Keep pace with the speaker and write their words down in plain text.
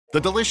The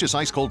delicious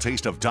ice-cold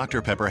taste of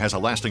Dr. Pepper has a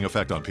lasting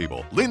effect on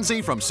people.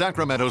 Lindsay from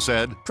Sacramento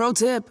said, Pro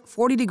tip,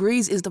 40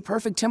 degrees is the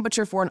perfect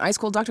temperature for an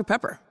ice-cold Dr.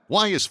 Pepper.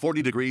 why is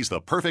 40 degrees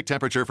the perfect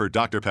temperature for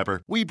Dr.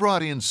 Pepper? We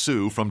brought in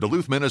Sue from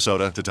Duluth,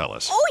 Minnesota to tell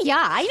us. Oh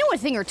yeah, I know a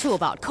thing or two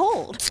about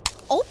cold.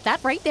 Oh,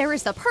 that right there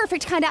is the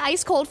perfect kind of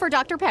ice cold for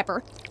Dr.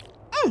 Pepper.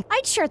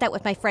 I'd share that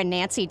with my friend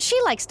Nancy. She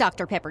likes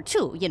Dr. Pepper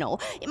too, you know.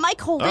 My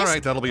coldest... All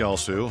right, that'll be all,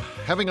 Sue.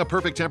 Having a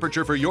perfect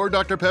temperature for your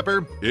Dr.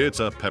 Pepper?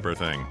 It's a pepper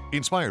thing.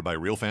 Inspired by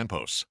real fan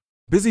posts.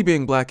 Busy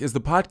Being Black is the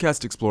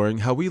podcast exploring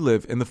how we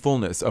live in the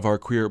fullness of our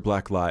queer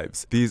Black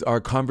lives. These are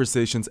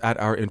conversations at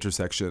our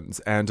intersections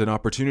and an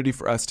opportunity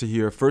for us to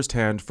hear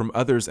firsthand from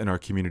others in our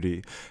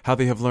community how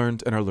they have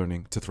learned and are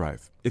learning to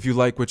thrive. If you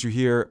like what you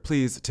hear,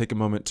 please take a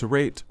moment to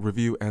rate,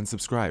 review, and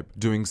subscribe.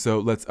 Doing so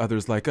lets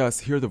others like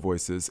us hear the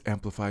voices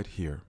amplified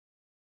here.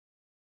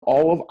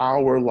 All of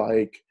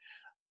our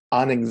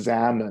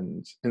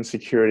unexamined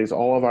insecurities,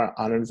 all of our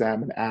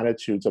unexamined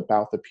attitudes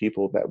about the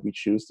people that we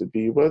choose to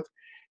be with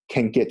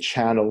can get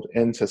channeled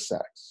into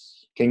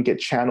sex, can get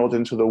channeled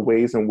into the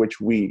ways in which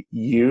we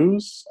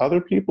use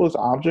other people as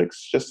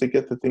objects just to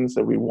get the things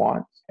that we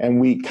want. And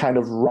we kind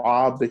of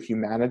rob the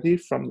humanity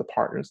from the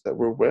partners that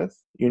we're with,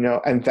 you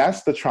know, and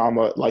that's the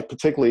trauma,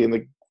 particularly in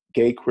the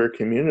gay queer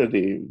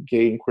community,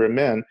 gay and queer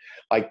men,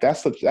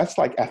 that's at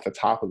the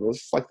top of it.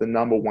 It's like the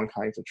number one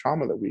kinds of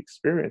trauma that we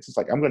experience. It's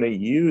like, I'm going to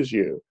use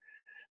you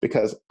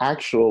because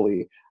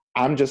actually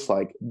I'm just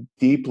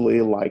deeply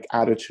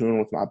out of tune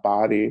with my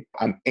body.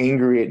 I'm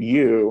angry at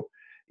you,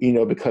 you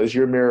know, because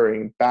you're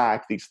mirroring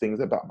back these things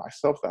about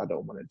myself that I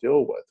don't want to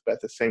deal with. But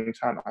at the same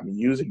time, I'm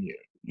using you,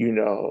 you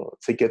know,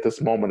 to get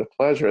this moment of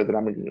pleasure that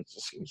I'm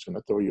just going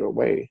to throw you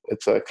away.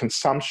 It's a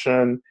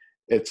consumption.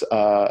 It's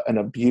an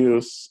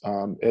abuse.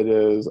 It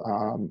is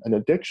an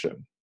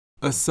addiction.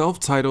 A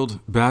self-titled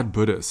Bad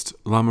Buddhist,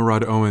 Lama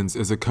Rod Owens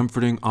is a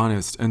comforting,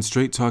 honest, and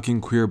straight-talking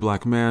queer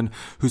Black man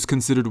who's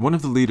considered one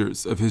of the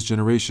leaders of his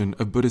generation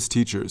of Buddhist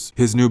teachers.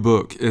 His new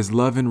book is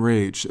Love and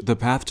Rage, The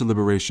Path to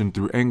Liberation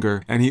Through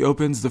Anger, and he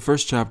opens the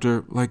first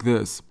chapter like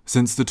this.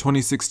 Since the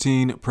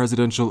 2016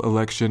 presidential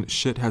election,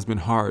 shit has been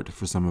hard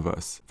for some of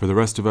us. For the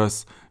rest of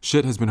us,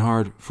 shit has been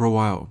hard for a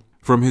while.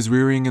 From his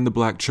rearing in the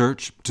Black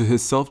church to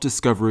his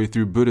self-discovery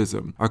through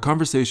Buddhism, our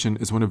conversation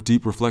is one of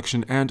deep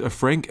reflection and a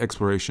frank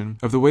exploration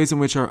of the ways in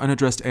which our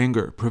unaddressed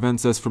anger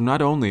prevents us from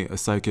not only a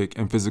psychic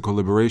and physical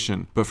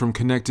liberation, but from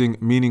connecting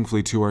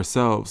meaningfully to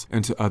ourselves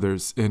and to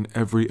others in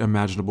every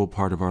imaginable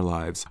part of our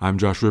lives. I'm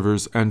Josh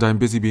Rivers, and I'm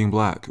Busy Being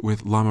Black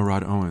with Lama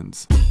Rod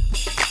Owens.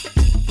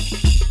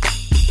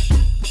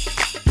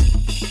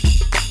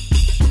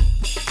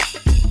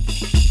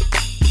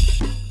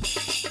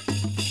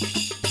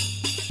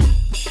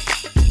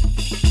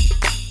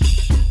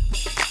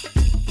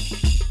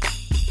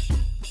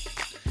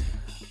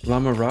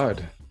 Lama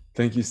Rod,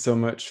 thank you so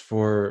much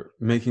for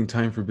making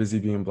time for Busy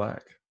Being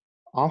Black.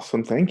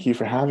 Awesome. Thank you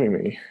for having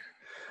me.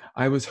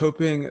 I was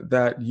hoping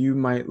that you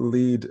might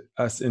lead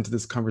us into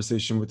this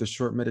conversation with a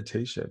short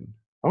meditation.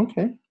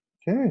 Okay.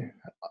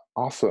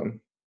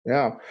 Awesome.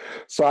 Yeah.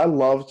 So I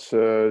love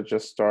to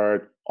just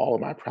start all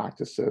of my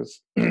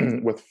practices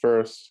with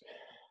first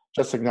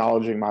just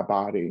acknowledging my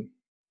body.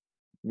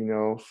 You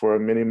know, for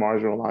many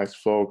marginalized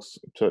folks,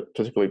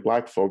 particularly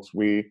Black folks,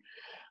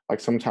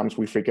 sometimes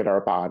we forget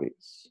our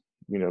bodies,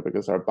 you know,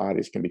 because our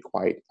bodies can be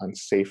quite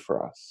unsafe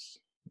for us,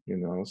 you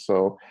know.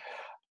 So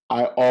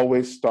I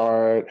always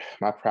start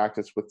my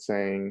practice with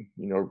saying,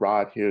 you know,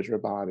 Rod, here's your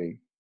body,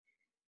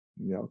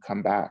 you know,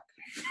 come back,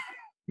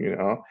 you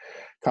know,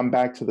 come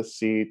back to the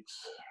seat,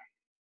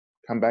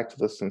 come back to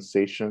the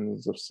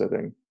sensations of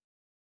sitting.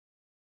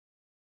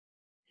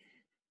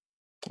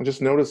 And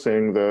just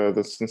noticing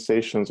the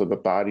sensations of the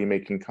body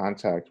making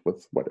contact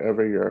with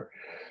whatever you're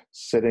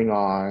sitting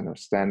on or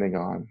standing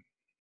on.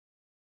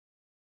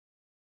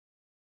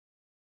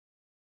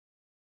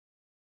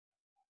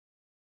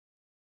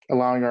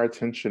 Allowing our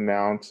attention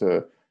now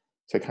to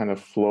kind of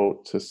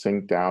float, to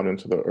sink down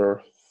into the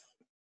earth,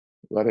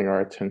 letting our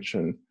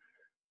attention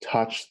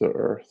touch the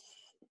earth,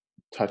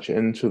 touch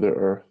into the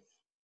earth,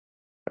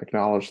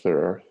 acknowledge the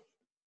earth.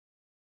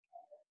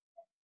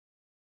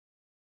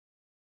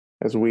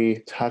 As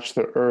we touch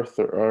the earth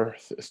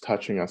is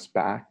touching us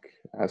back.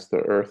 As the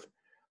earth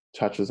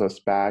touches us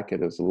back,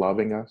 it is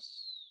loving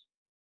us,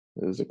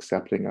 it is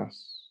accepting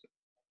us.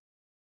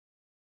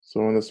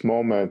 So in this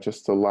moment,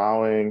 just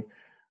allowing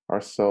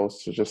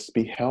ourselves to just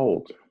be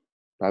held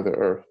by the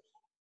earth,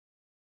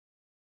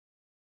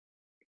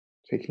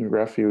 taking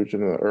refuge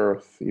in the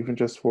earth, even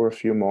just for a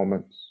few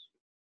moments.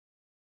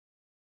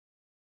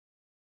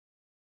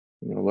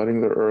 You know,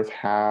 letting the earth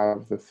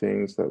have the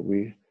things that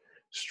we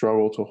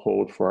struggle to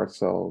hold for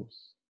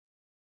ourselves,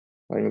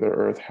 letting the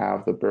earth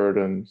have the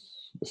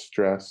burdens, the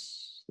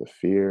stress, the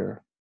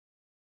fear.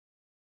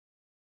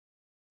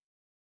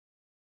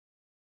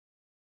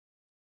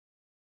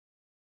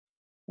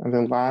 And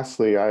then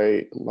lastly,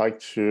 I like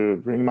to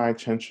bring my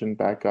attention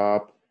back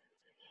up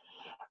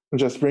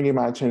just bringing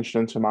my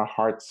attention into my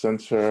heart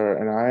center.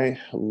 And I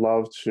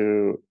love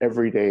to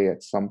every day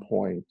at some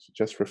point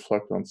just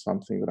reflect on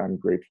something that I'm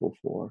grateful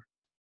for.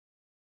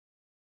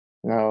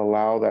 And I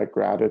allow that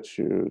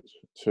gratitude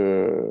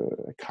to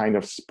kind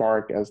of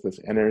spark as this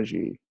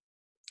energy,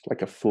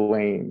 like a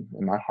flame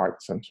in my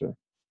heart center.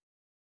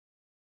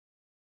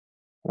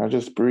 And I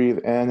just breathe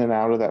in and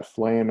out of that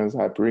flame. As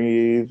I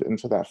breathe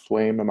into that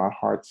flame in my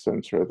heart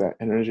center, that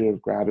energy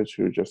of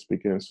gratitude just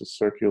begins to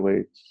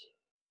circulate.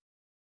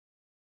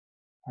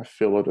 I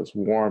feel it as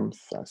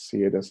warmth. I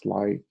see it as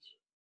light.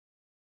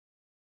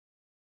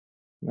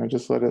 And I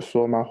just let it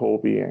fill my whole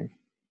being,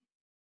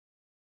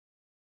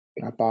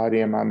 my body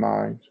and my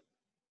mind.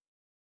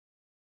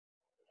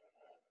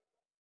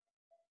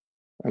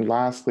 And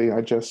lastly,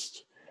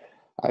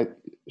 I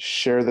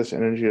share this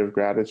energy of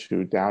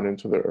gratitude down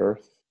into the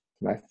earth.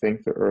 And I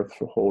thank the earth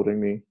for holding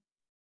me.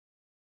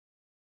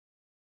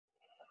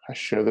 I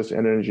share this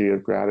energy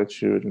of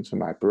gratitude into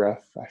my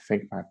breath. I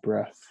thank my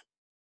breath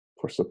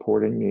for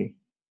supporting me.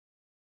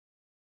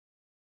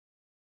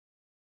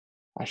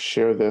 I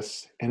share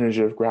this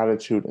energy of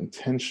gratitude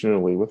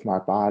intentionally with my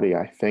body.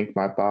 I thank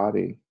my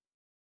body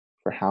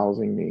for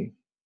housing me.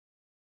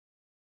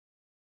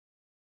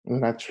 And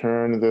then I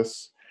turn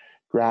this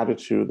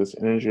gratitude, this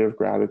energy of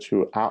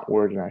gratitude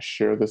outward, and I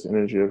share this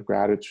energy of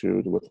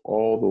gratitude with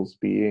all those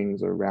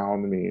beings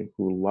around me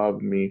who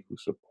love me, who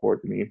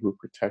support me, who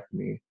protect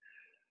me.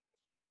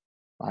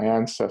 My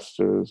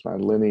ancestors, my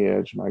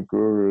lineage, my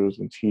gurus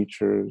and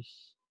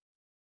teachers,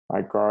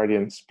 my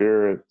guardian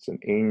spirits and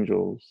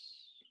angels,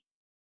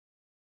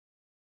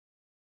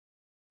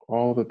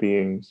 all the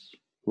beings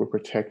who are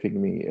protecting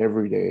me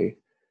every day.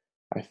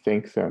 I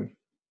thank them.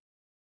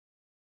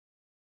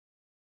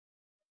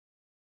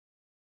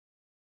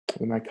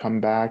 And I come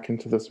back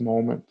into this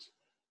moment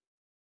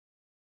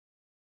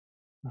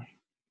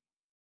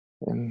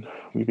and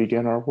we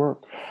begin our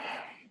work.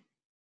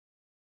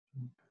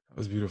 That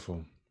was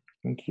beautiful.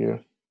 Thank you.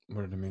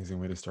 What an amazing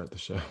way to start the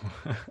show.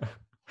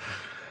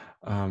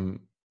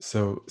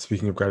 So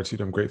speaking of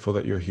gratitude, I'm grateful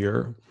that you're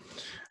here.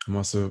 I'm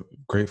also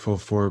grateful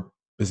for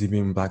Busy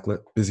Being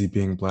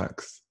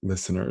Black's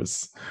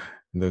listeners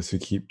and those who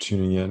keep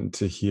tuning in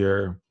to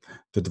hear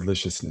the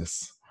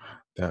deliciousness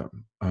that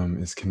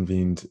is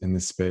convened in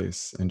this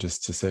space. And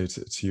just to say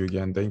to you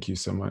again, thank you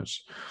so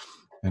much.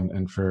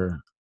 And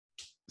for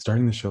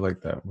starting the show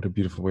like that. What a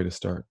beautiful way to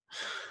start.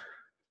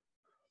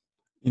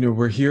 You know,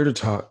 we're here to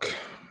talk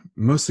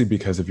mostly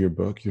because of your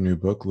book, your new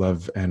book,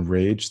 Love and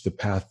Rage, The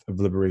Path of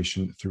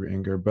Liberation Through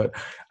Anger. But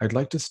I'd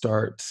like to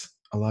start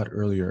a lot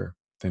earlier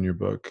than your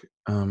book.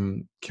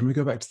 Can we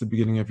go back to the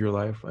beginning of your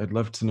life? I'd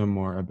love to know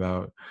more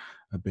about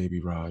a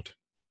baby Rod.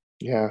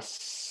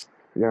 Yes,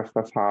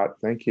 that's hot.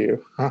 Thank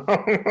you.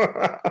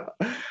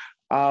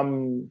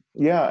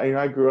 Yeah,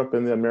 I grew up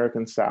in the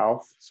American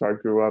South. So I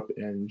grew up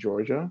in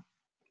Georgia,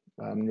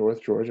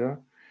 North Georgia.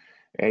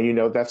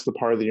 And, that's the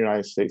part of the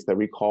United States that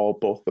we call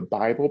both the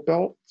Bible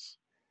Belt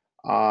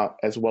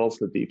as well as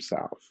the Deep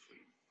South.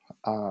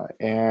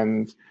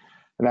 And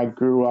I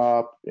grew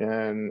up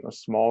in a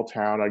small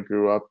town. I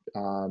grew up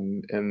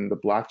in the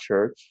Black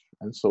church.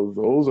 And so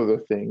those are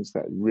the things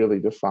that really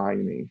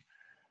define me.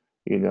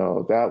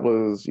 That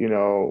was,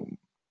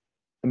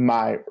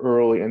 my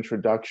early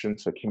introduction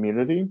to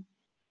community,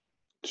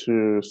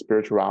 to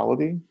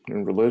spirituality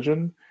and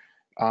religion.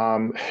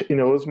 It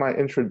was my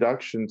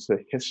introduction to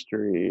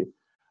history,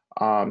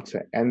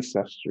 to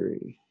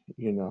ancestry.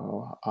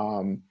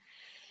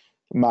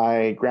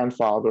 My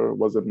grandfather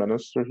was a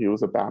minister. He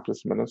was a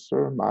Baptist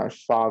minister, my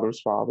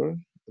father's father.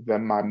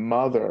 Then my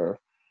mother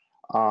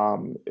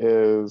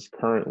is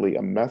currently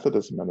a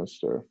Methodist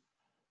minister,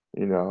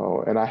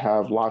 and I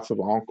have lots of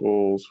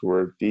uncles who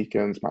are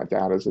deacons. My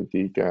dad is a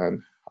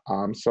deacon.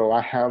 So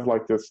I have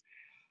like this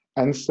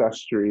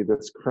ancestry,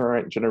 this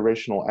current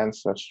generational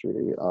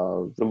ancestry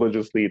of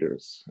religious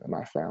leaders in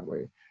my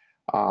family.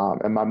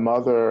 And my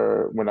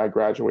mother, when I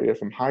graduated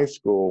from high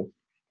school,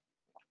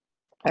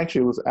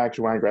 actually, it was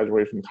actually when I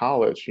graduated from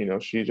college,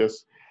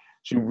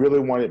 she really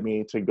wanted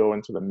me to go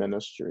into the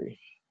ministry,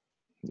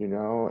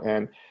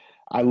 and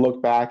I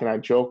look back and I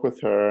joke with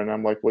her and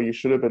I'm like, well, you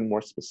should have been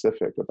more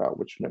specific about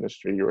which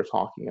ministry you were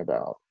talking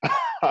about.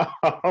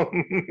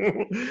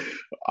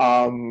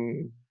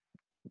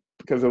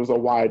 Because it was a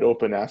wide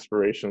open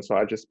aspiration. So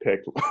I just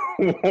picked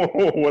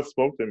what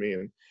spoke to me.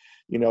 And,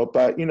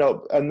 but,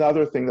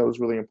 another thing that was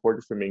really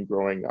important for me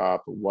growing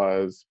up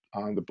was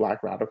the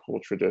Black radical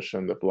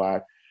tradition, the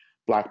Black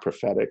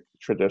prophetic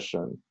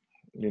tradition,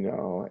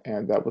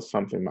 and that was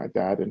something my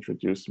dad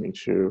introduced me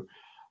to.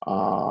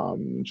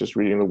 Just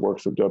reading the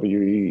works of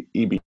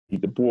W.E.B.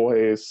 Du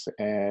Bois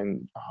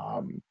and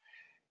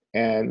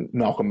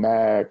Malcolm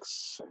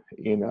X,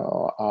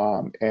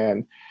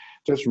 and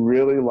just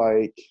really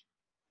like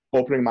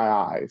opening my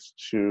eyes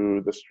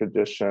to this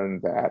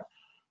tradition that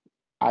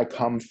I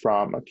come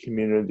from a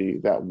community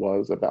that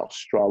was about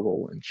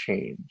struggle and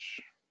change,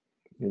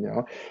 and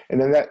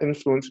then that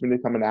influenced me to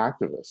become an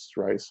activist,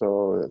 right?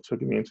 So it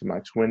took me into my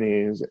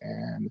 20s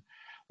and,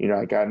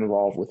 I got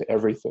involved with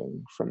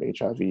everything from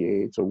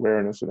HIV/AIDS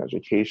awareness and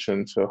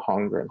education to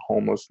hunger and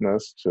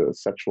homelessness to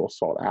sexual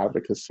assault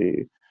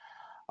advocacy.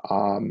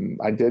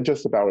 I did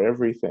just about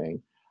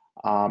everything.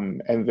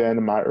 And then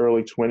in my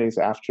early 20s,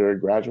 after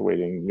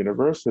graduating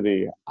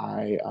university,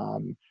 I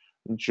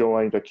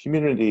joined a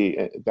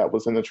community that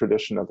was in the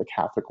tradition of the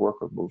Catholic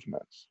worker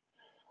movement.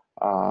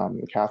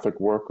 The Catholic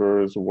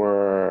workers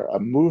were a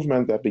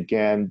movement that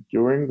began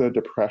during the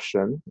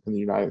Depression in the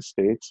United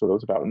States. So that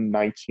was about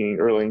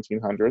early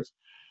 1800s,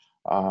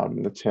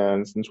 the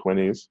 10s and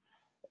 20s,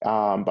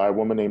 by a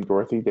woman named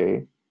Dorothy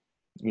Day.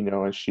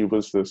 And she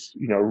was this,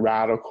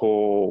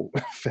 radical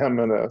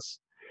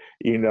feminist,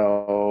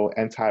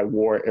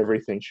 anti-war,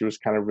 everything. She was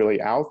kind of really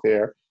out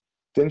there.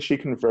 Then she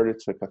converted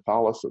to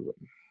Catholicism,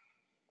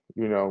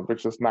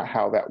 which is not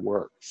how that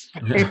works.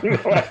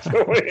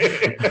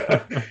 Actually.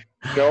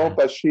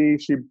 But she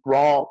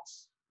brought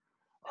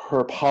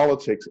her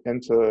politics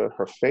into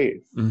her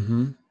faith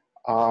in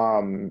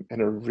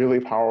a really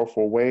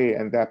powerful way.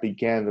 And that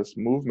began this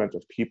movement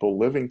of people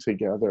living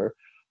together,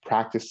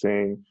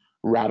 practicing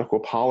radical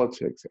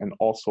politics and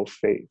also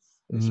faith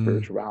and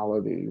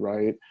spirituality,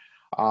 right?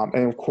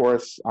 And of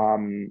course,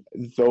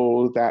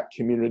 though that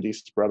community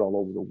spread all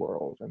over the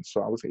world. And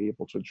so I was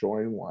able to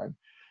join one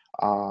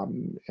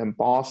in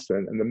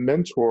Boston. And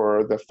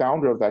the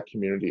founder of that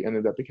community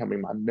ended up becoming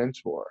my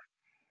mentor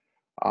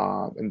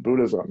in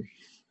Buddhism,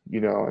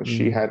 and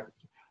she had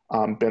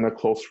been a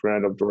close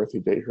friend of Dorothy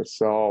Day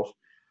herself.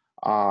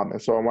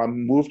 And so when I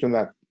moved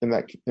into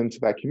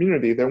that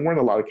community, there weren't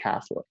a lot of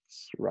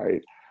Catholics,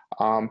 right?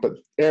 But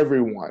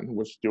everyone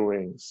was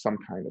doing some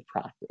kind of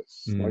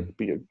practice, like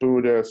be it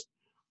Buddhist,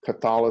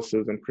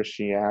 Catholicism,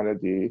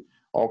 Christianity,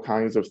 all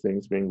kinds of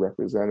things being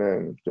represented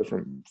in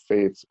different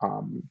faiths.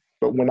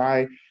 But when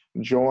I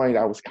joined,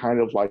 I was kind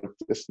of like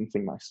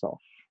distancing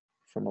myself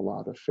from a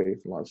lot of faith,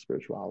 a lot of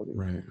spirituality.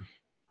 Right.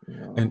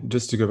 And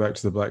just to go back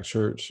to the Black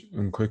church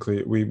and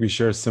quickly, we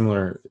share a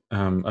similar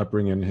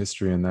upbringing and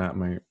history in that.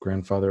 My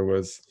grandfather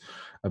was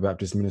a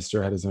Baptist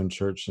minister, had his own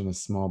church in a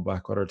small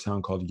Blackwater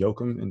town called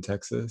Yoakum in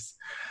Texas.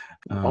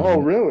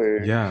 Oh,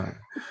 really? Yeah.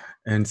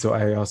 And so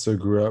I also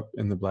grew up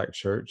in the Black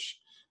church.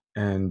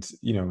 And,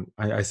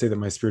 I say that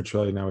my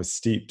spirituality now is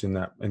steeped in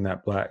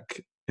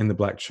the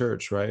Black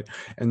church, right?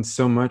 And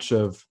so much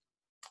of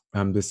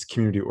this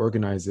community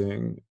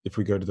organizing, if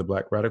we go to the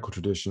Black radical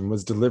tradition,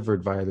 was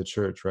delivered via the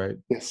church, right?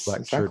 Yes, Black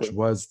exactly. church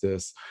was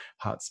this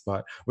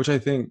hotspot, which I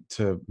think,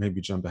 to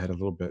maybe jump ahead a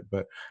little bit,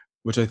 but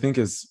which I think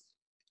is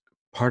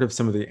part of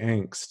some of the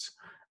angst,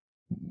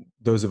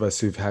 those of us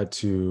who've had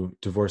to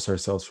divorce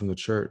ourselves from the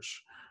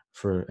church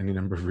for any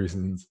number of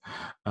reasons.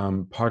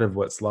 Part of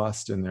what's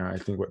lost in there, I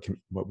think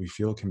what we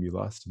feel can be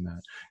lost in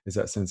that, is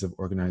that sense of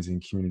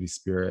organizing community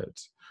spirit,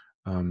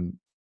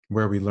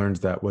 where we learned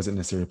that wasn't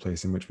necessarily a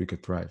place in which we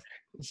could thrive.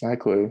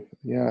 Exactly.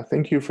 Yeah.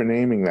 Thank you for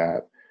naming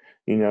that,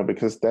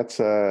 because that's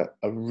a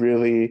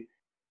really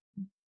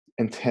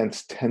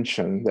intense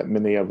tension that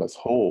many of us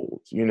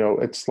hold.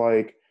 It's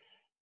like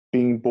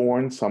being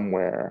born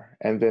somewhere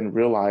and then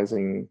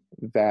realizing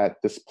that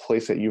this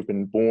place that you've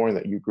been born,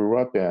 that you grew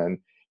up in,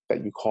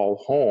 that you call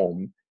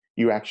home,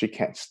 you actually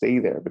can't stay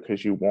there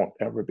because you won't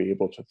ever be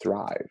able to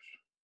thrive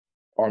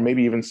or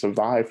maybe even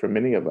survive for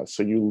many of us.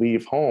 So you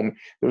leave home,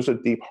 there's a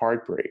deep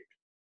heartbreak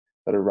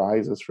that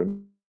arises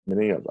from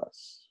many of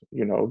us.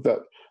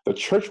 The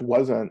church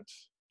wasn't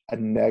a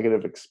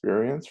negative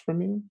experience for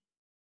me.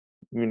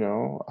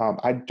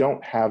 I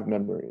don't have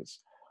memories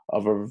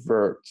of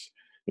overt,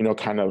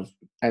 kind of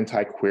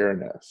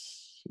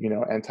anti-queerness,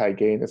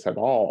 anti-gayness at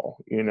all,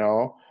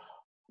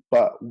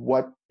 But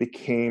what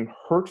became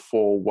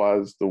hurtful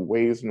was the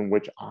ways in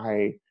which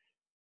I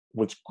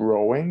was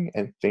growing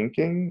and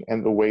thinking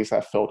and the ways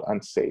I felt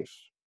unsafe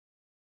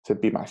to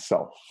be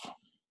myself,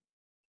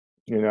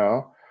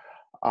 And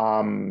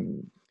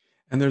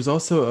there's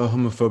also a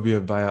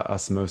homophobia via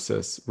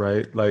osmosis,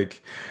 right?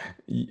 Like,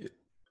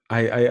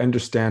 I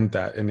understand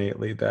that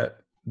innately,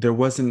 that there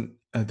wasn't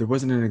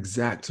an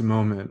exact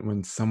moment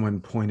when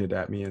someone pointed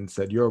at me and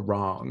said, "You're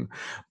wrong,"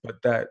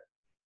 but that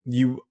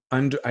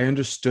I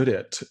understood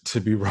it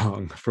to be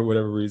wrong for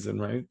whatever reason,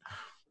 right?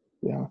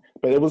 Yeah,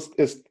 but it was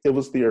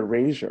the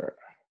erasure.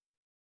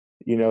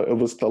 It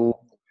was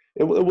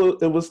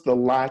the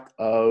lack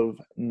of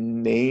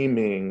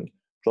naming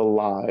the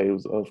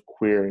lives of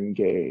queer and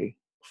gay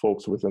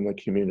folks within the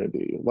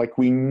community. Like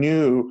we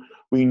knew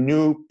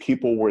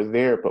people were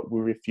there, but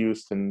we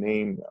refused to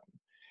name them.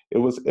 It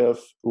was if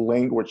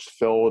language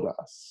failed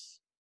us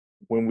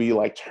when we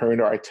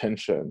turned our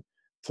attention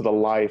to the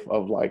life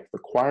of the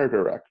choir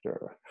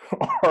director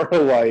or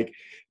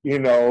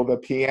the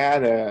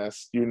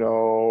pianist,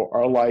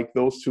 or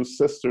those two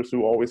sisters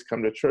who always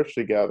come to church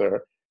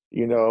together,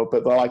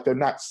 but they're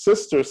not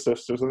sisters,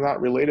 they're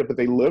not related, but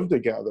they live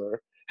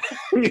together.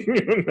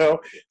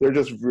 They're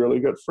just really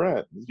good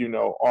friends,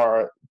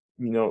 or,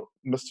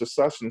 Mr.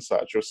 Such and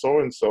such or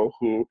so-and-so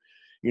who,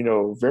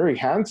 very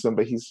handsome,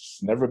 but he's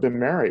never been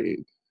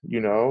married,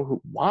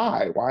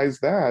 Why is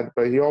that?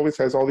 But he always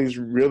has all these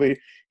really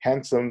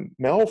handsome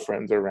male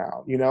friends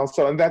around,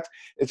 so, and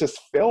it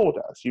just failed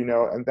us,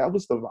 and that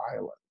was the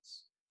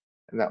violence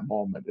in that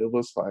moment. It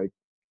was like,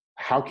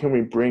 how can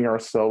we bring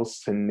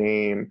ourselves to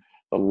name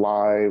the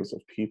lives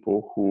of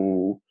people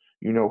who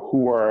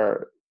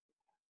are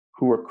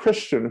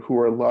Christian, who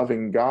are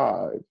loving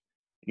God,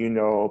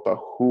 but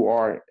who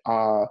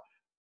are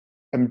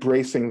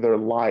embracing their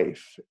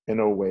life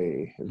in a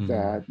way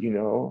that,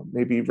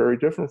 may be very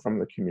different from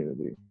the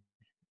community,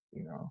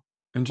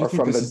 And do you or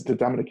think from the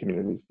dominant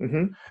community.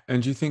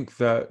 And do you think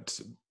that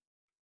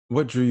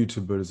what drew you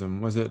to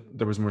Buddhism? Was it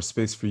there was more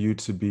space for you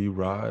to be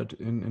Rod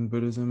in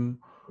Buddhism?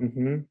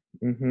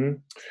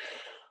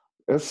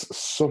 There's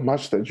so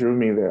much that drew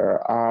me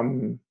there.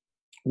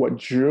 What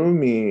drew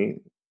me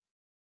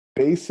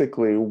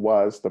basically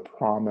was the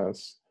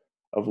promise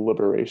of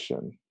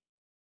liberation.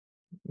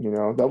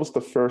 That was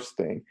the first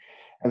thing.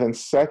 And then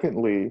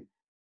secondly,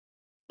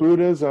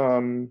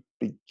 Buddhism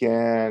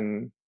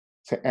began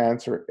to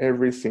answer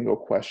every single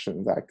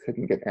question that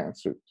couldn't get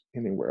answered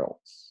anywhere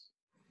else.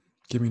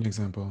 Give me an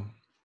example.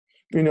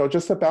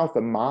 Just about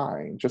the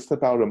mind, just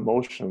about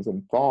emotions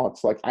and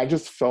thoughts. Like, I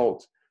just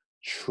felt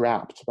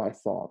trapped by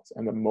thoughts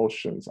and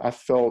emotions. I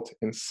felt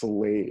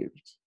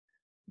enslaved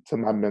to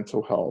my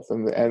mental health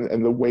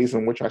and the ways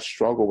in which I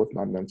struggle with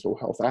my mental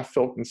health. I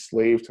felt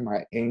enslaved to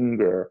my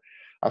anger.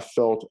 I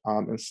felt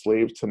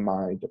enslaved to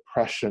my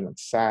depression and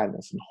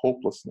sadness and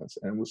hopelessness,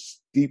 and it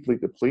was deeply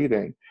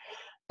depleting.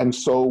 And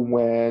so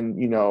when,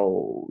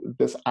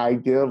 this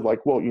idea of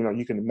like, well,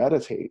 you can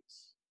meditate,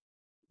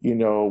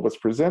 was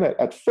presented,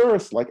 at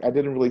first, like, I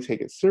didn't really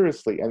take it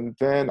seriously. And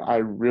then I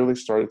really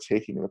started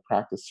taking the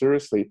practice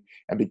seriously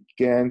and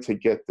began to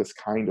get this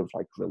kind of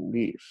like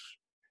relief.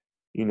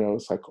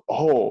 It's like,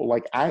 oh,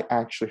 like, I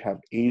actually have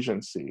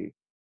agency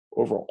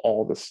over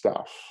all this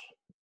stuff,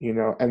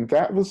 and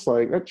that was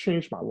like, that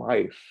changed my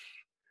life.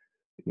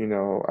 I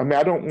mean,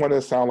 I don't want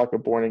to sound like a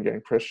born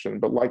again Christian,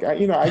 but like,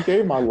 I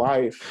gave my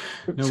life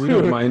No, we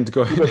don't mind.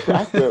 Go ahead. to the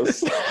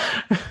practice.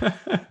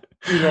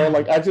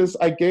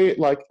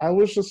 Like, I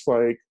was just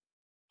like,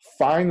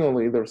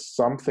 finally, there's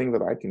something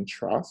that I can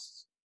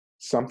trust,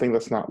 something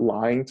that's not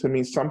lying to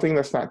me, something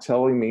that's not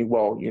telling me,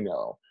 well,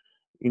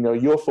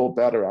 you'll feel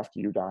better after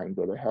you die and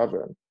go to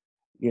heaven.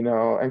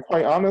 And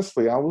quite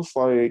honestly, I was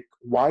like,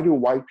 why do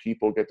white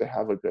people get to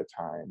have a good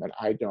time and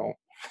I don't?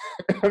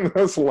 And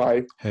that's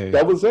like,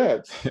 that was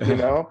it.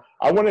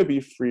 I want to be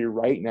free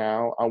right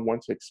now. I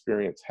want to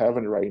experience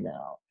heaven right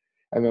now.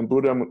 And then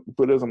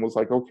Buddhism was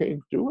like, okay,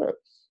 do it.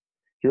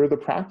 Here are the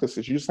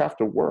practices. You just have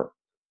to work.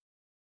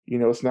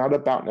 It's not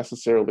about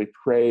necessarily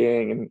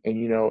praying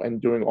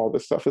and doing all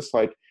this stuff. It's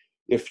like,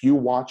 if you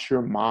watch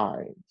your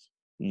mind,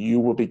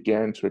 you will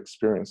begin to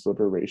experience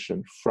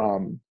liberation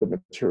from the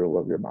material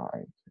of your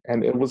mind.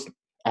 And it was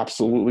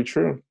absolutely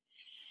true.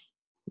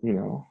 It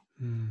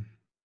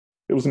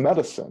was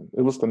medicine.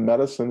 It was the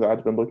medicine that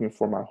I'd been looking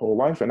for my whole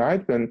life. And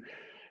I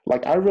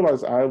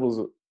realized I was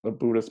a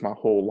Buddhist my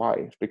whole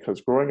life,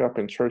 because growing up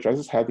in church, I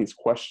just had these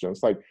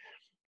questions. Like,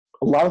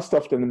 a lot of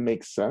stuff didn't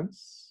make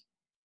sense,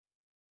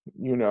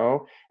 and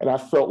I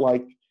felt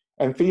like,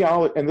 and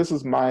theology, and this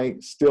is my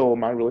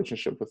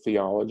relationship with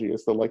theology,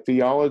 is that like,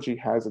 theology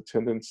has a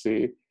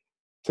tendency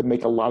to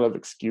make a lot of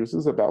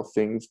excuses about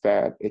things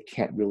that it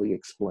can't really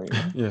explain.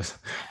 Yes.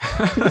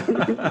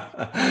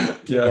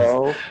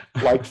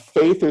 Like,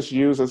 faith is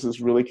used as this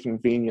really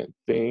convenient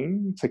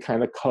thing to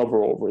kind of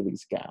cover over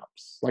these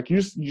gaps. Like,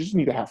 you just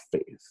need to have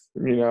faith,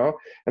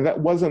 and that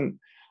wasn't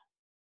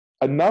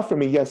enough for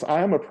me. Yes,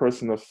 I am a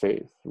person of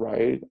faith,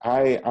 right?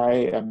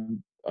 I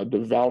am a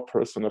devout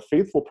person, a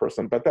faithful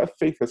person, but that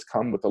faith has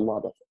come with a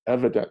lot of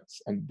evidence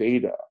and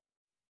data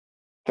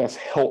that's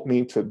helped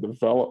me to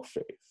develop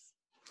faith.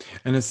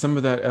 And is some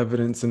of that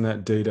evidence and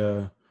that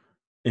data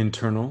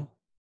internal?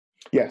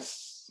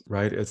 Yes.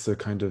 Right? It's a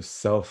kind of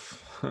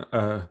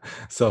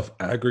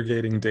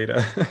self-aggregating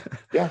data.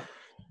 Yeah.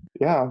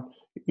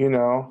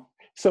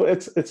 So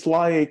it's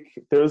like,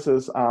 there's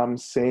this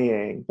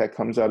saying that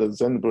comes out of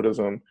Zen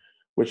Buddhism,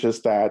 which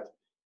is that,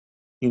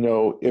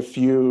 if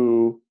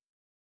you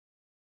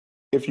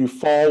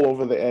fall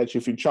over the edge,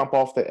 if you jump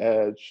off the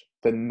edge,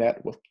 the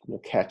net will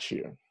catch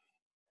you.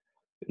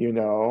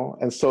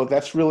 And so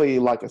that's really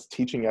like us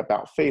teaching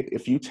about faith.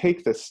 If you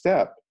take this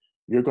step,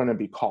 you're going to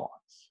be caught,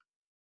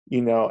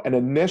 and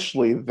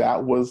initially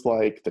that was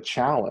like the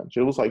challenge.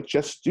 It was like,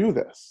 just do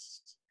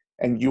this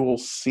and you will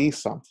see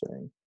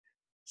something.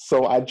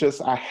 So I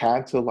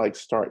had to like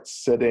start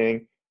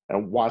sitting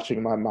and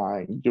watching my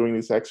mind, doing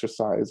these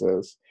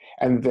exercises.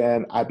 And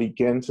then I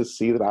began to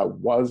see that I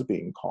was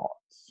being caught,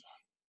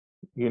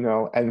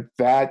 and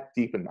that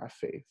deepened my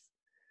faith.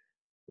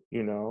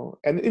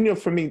 And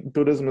for me,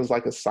 Buddhism is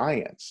like a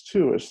science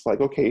too. It's like,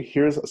 okay,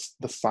 here's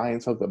the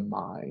science of the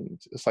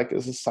mind. It's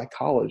a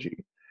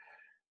psychology,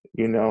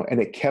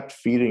 and it kept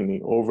feeding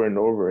me over and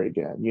over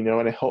again,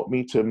 and it helped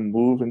me to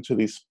move into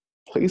these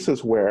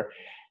places where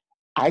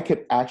I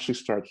could actually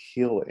start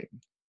healing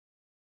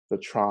the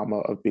trauma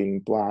of being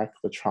Black,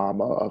 the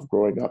trauma of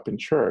growing up in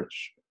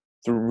church,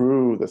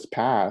 through this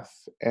path.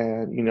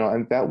 And,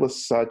 and that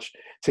was such,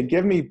 to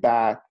give me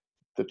back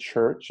the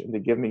church and to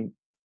give me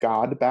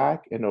God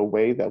back in a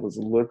way that was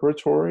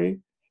liberatory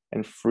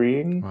and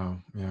freeing. Wow.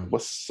 Yeah.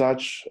 Was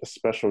such a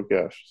special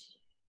gift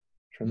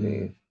for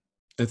me.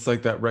 It's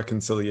like that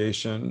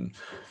reconciliation.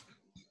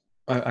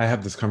 I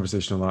have this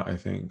conversation a lot, I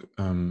think,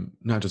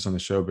 not just on the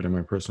show, but in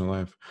my personal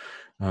life.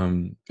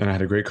 And I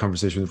had a great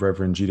conversation with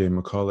Reverend G.D.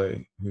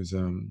 Macaulay, who's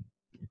a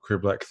queer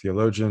Black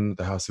theologian,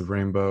 the House of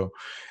Rainbow.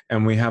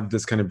 And we have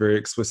this kind of very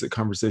explicit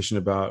conversation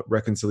about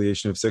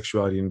reconciliation of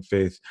sexuality and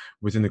faith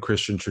within the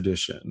Christian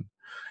tradition.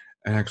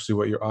 And actually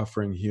what you're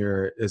offering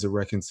here is a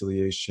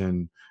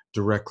reconciliation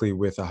directly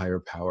with a higher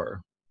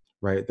power,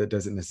 right? That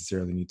doesn't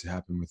necessarily need to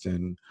happen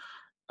within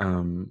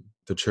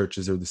the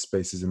churches or the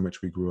spaces in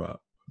which we grew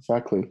up.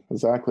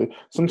 Exactly.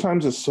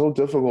 Sometimes it's so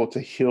difficult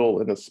to heal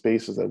in the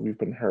spaces that we've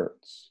been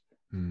hurt,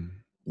 and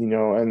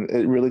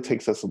it really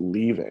takes us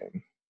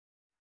leaving.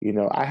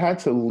 I had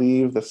to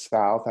leave the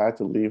South, I had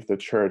to leave the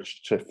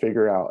church to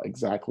figure out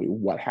exactly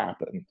what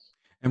happened.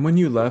 And when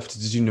you left,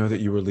 did you know that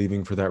you were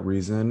leaving for that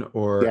reason?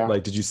 Or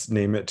like, did you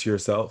name it to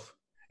yourself?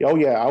 Oh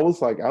yeah, I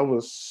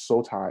was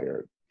so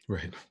tired.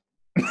 Right.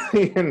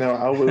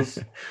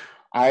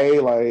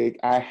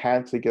 I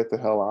had to get the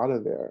hell out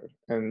of there.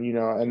 And,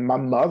 and my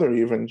mother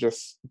even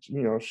just,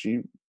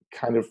 she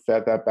kind of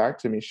fed that back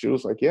to me. She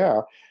was like,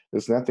 yeah,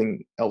 there's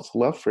nothing else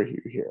left for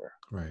you here.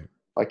 Right.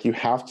 Like, you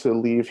have to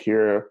leave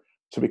here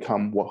to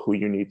become who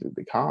you need to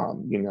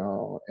become,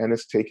 and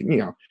it's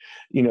taken,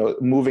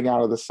 moving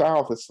out of the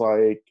South, it's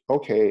like,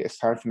 okay, it's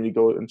time for me to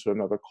go into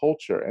another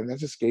culture. And that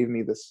just gave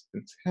me this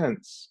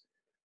intense,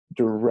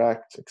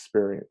 direct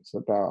experience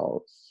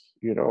about,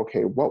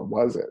 okay, what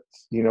was it?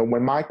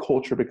 When my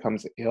culture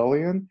becomes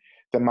alien,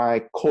 then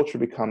my culture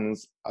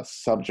becomes a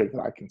subject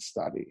that I can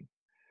study,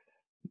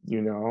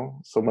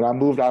 So when I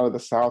moved out of the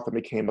South and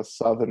became a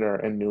Southerner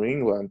in New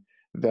England,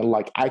 then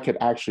like I could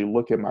actually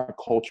look at my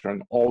culture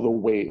in all the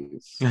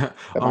ways.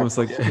 Almost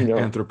like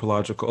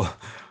anthropological.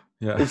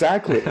 Yeah.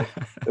 Exactly.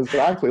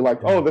 Like,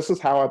 oh, this is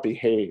how I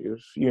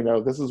behave.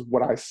 This is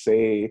what I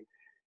say,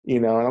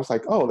 and I was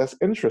like, oh, that's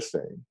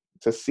interesting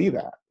to see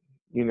that,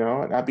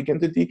 and I began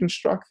to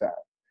deconstruct that,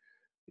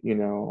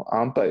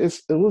 but it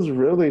was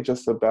really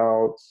just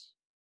about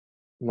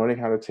learning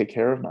how to take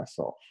care of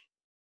myself,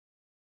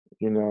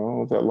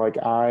 that like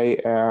I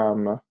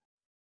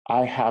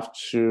have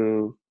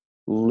to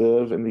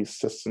live in these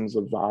systems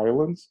of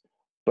violence,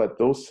 but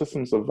those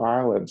systems of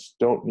violence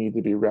don't need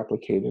to be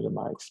replicated in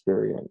my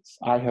experience.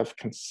 I have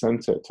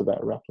consented to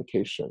that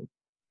replication,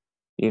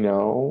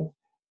 and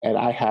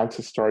I had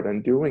to start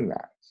undoing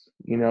that.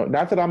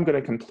 Not that I'm going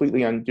to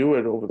completely undo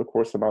it over the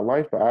course of my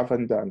life, but I've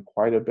undone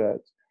quite a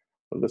bit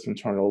of this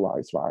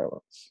internalized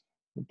violence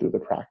through the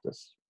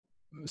practice.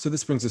 So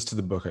this brings us to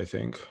the book, I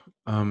think.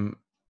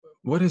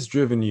 What has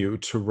driven you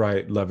to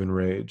write Love and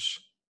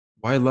Rage?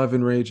 Why Love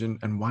and Rage,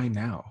 and why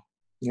now?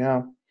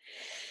 Yeah.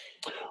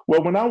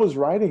 Well, when I was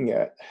writing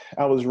it,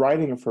 I was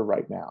writing it for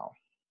right now.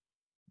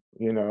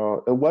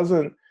 It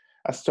wasn't,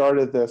 I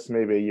started this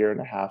maybe a year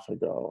and a half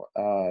ago.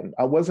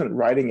 I wasn't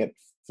writing it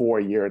for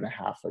a year and a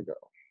half ago,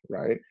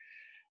 right?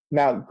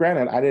 Now,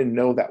 granted, I didn't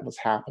know that was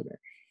happening.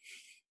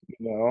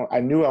 I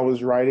knew I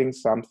was writing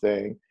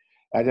something.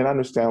 I didn't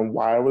understand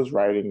why I was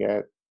writing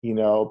it,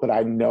 but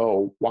I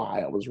know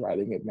why I was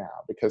writing it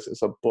now, because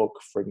it's a book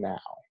for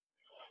now.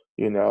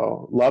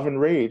 Love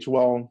and Rage,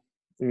 well,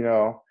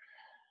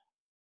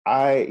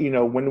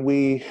 when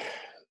we,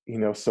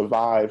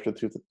 survived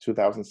the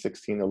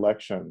 2016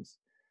 elections,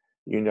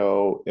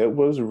 it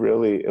was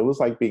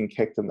like being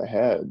kicked in the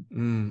head.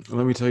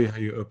 Let me tell you how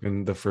you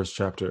open the first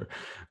chapter.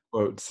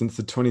 Quote, since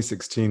the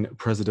 2016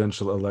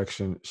 presidential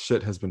election,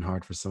 shit has been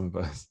hard for some of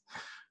us.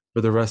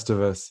 For the rest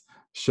of us,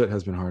 shit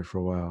has been hard for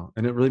a while.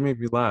 And it really made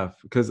me laugh,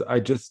 because I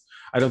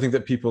don't think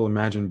that people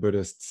imagine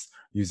Buddhists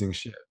using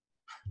shit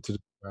to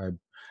describe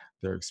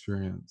their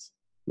experience.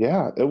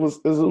 Yeah, it was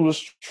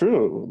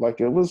true.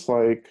 Like, it was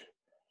like,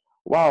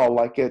 wow,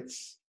 like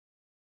it's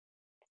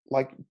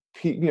like,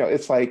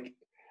 it's like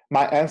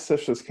my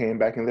ancestors came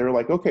back and they were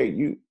like,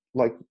 okay,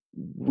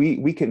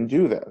 we can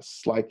do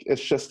this. Like,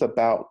 it's just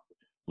about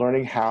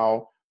learning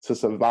how to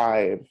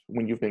survive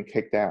when you've been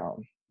kicked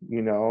down.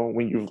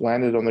 When you've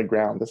landed on the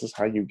ground, this is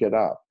how you get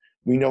up.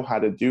 We know how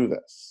to do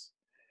this.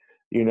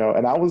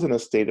 And I was in a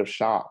state of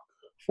shock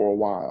for a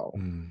while.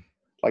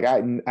 Like,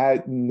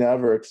 I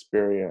never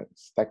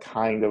experienced that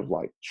kind of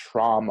like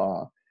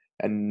trauma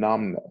and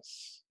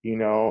numbness.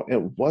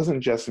 It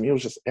wasn't just me, it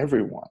was just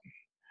everyone.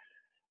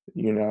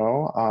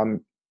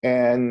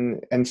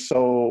 And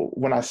so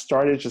when I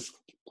started just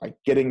like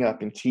getting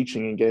up and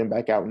teaching and getting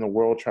back out in the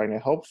world trying to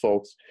help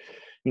folks,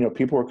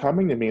 people were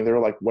coming to me and they were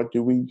like, what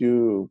do we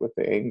do with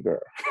the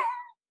anger?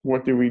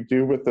 What do we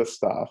do with this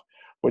stuff?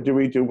 What do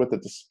we do with the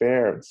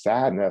despair and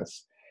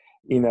sadness?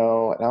 And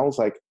I was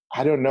like,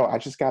 I don't know. I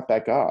just got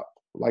back up.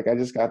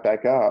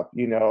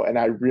 And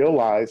I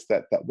realized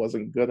that that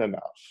wasn't good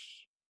enough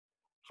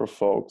for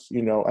folks,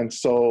 and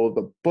so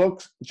the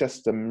book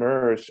just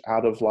emerged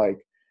out of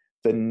like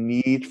the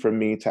need for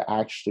me to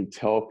actually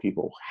tell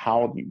people,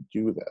 how do you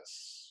do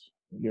this?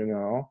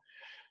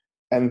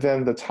 And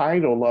then the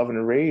title, Love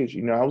and Rage,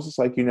 I was just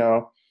like,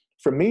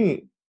 for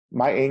me,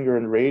 my anger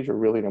and rage are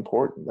really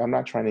important. I'm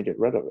not trying to get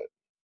rid of it,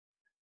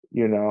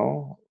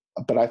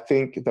 but I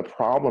think the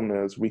problem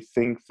is we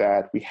think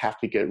that we have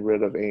to get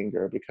rid of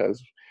anger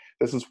because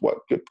this is what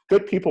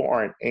good people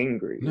aren't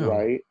angry,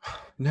 right?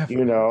 Never.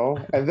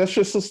 And that's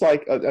just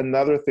like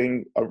another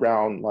thing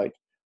around like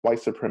white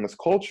supremacist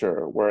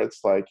culture, where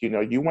it's like,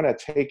 you want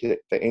to take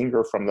the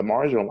anger from the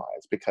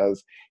marginalized,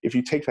 because if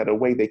you take that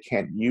away, they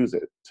can't use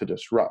it to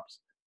disrupt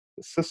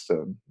the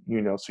system,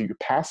 so you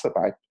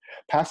pacify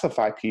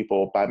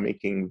people by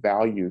making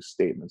value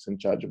statements and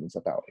judgments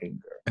about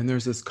anger. And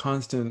there's this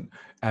constant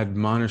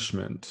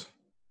admonishment,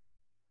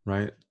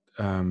 right?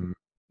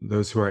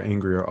 Those who are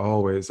angry are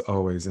always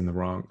in the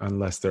wrong,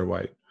 unless they're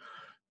white.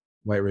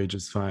 White rage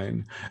is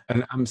fine.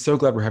 And I'm so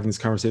glad we're having this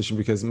conversation,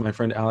 because my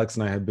friend Alex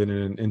and I have been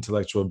in an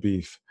intellectual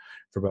beef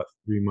for about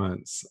 3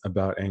 months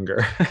about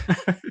anger.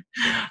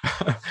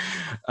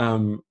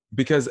 And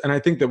I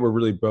think that we're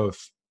really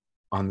both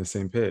on the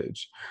same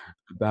page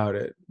about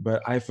it.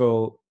 But I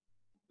feel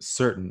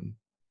certain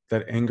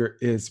that anger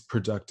is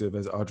productive.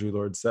 As Audre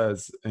Lorde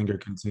says, anger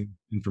contains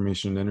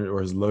information and energy,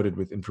 or is loaded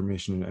with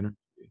information and energy.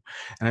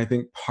 And I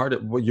think part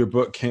of what your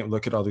book can't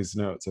look at all these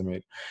notes I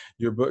made.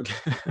 Your book,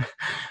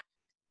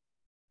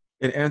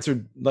 it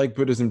answered, like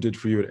Buddhism did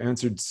for you, it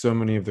answered so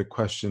many of the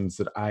questions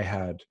that I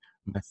had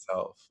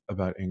myself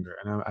about anger.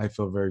 And I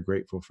feel very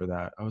grateful for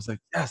that. I was like,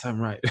 yes,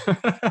 I'm right.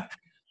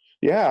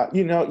 Yeah,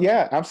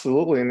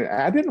 absolutely. And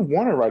I didn't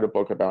want to write a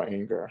book about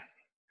anger.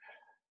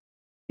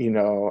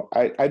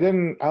 I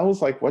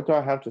was like, what do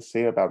I have to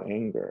say about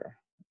anger?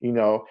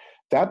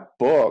 That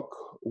book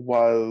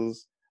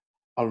was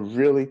a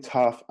really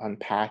tough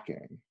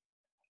unpacking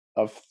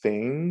of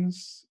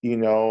things,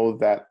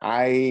 that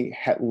I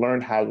had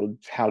learned how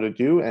to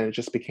do, and it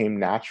just became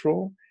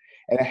natural.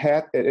 And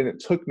it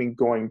took me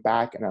going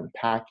back and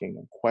unpacking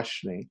and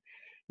questioning,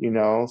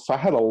 so I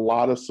had a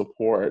lot of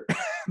support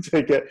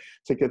to get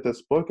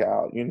this book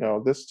out.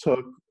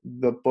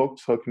 The book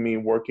took me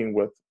working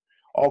with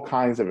all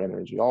kinds of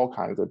energy, all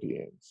kinds of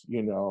beings,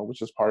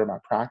 which is part of my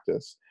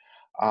practice.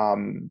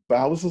 But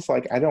I was just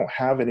like, I don't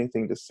have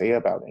anything to say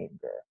about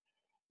anger,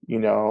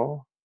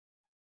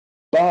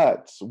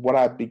 But what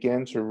I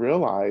began to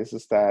realize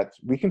is that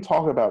we can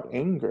talk about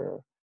anger,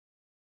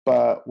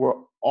 but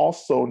we're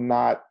also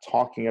not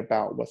talking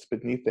about what's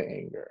beneath the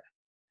anger,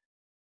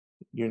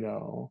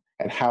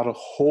 and how to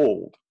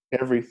hold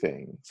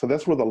everything. So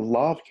that's where the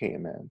love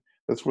came in.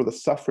 That's where the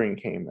suffering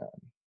came in.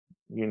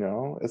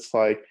 It's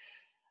like,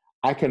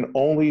 I can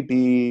only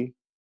be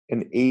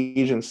an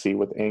agency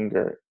with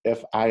anger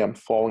if I am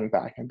falling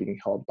back and being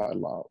held by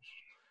love.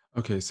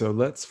 Okay, so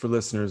for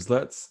listeners,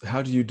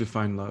 how do you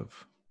define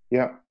love?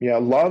 Yeah.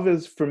 Love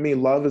is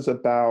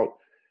about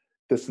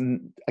this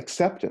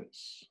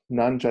acceptance,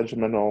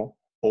 non-judgmental,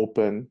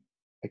 open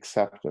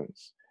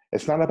acceptance.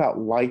 It's not about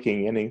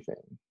liking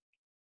anything.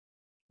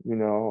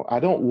 I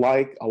don't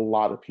like a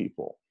lot of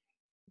people.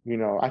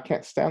 I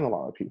can't stand a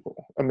lot of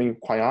people. I mean,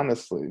 quite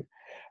honestly.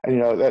 And,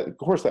 that, of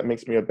course, that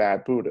makes me a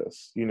bad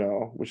Buddhist,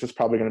 which is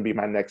probably going to be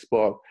my next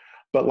book.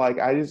 But like,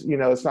 I just,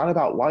 it's not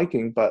about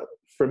liking, but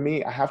for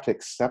me, I have to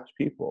accept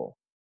people.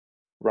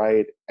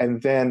 Right.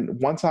 And then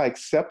once I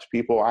accept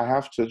people, I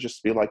have to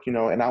just be like,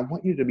 and I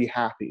want you to be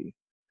happy.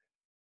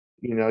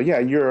 Yeah,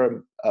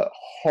 you're a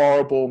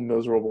horrible,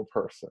 miserable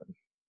person,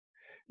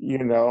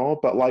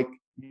 but like,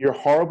 you're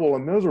horrible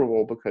and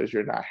miserable because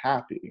you're not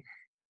happy.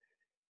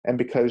 And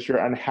because you're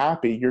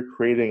unhappy, you're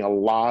creating a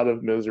lot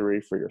of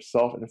misery for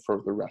yourself and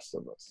for the rest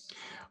of us.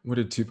 What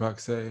did Tupac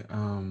say?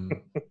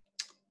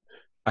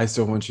 I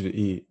still want you to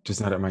eat, just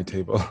not at my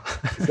table.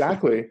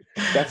 Exactly.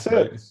 That's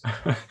it.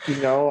 I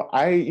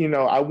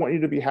want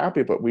you to be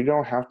happy, but we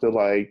don't have to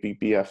like be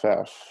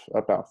BFF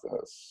about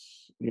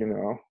this,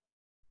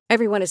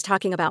 Everyone is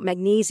talking about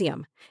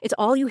magnesium. It's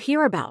all you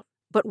hear about.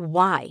 But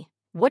why?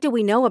 What do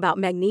we know about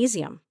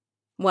magnesium?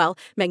 Well,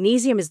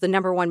 magnesium is the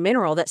 #1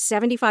 mineral that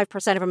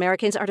 75% of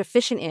Americans are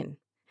deficient in.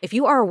 If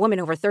you are a woman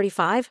over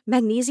 35,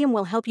 magnesium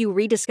will help you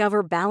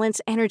rediscover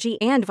balance,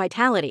 energy, and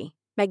vitality.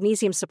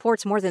 Magnesium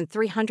supports more than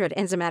 300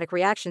 enzymatic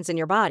reactions in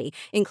your body,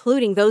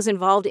 including those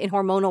involved in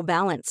hormonal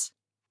balance.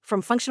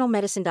 From functional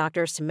medicine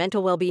doctors to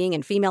mental well-being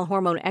and female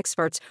hormone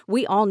experts,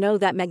 we all know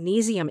that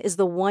magnesium is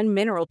the one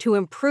mineral to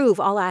improve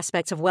all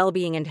aspects of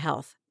well-being and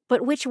health.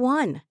 But which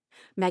one?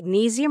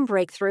 Magnesium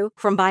Breakthrough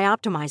from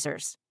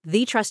Bioptimizers,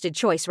 the trusted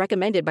choice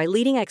recommended by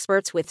leading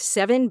experts with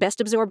 7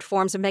 best-absorbed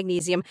forms of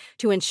magnesium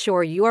to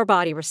ensure your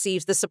body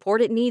receives the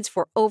support it needs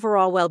for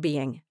overall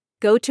well-being.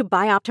 Go to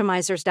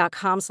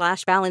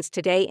bioptimizers.com/balance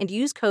today and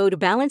use code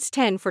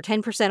BALANCE10 for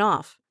 10%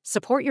 off.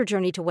 Support your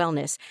journey to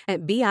wellness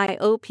at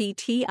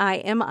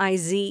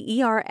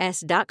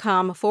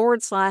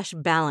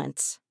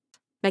bioptimizers.com/balance.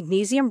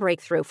 Magnesium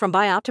Breakthrough from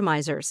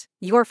Bioptimizers,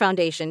 your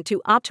foundation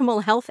to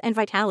optimal health and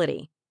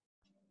vitality.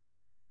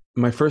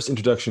 My first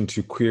introduction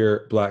to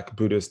queer Black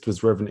Buddhist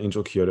was Reverend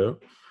Angel Kyoto,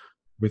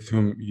 with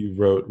whom you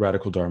wrote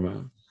Radical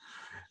Dharma.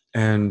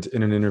 And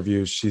in an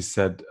interview, she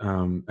said,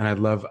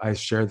 I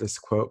share this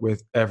quote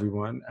with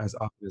everyone as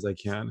often as I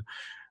can.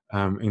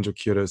 Angel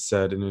Kyoto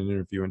said in an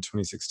interview in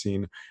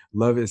 2016,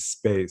 "Love is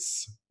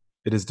space.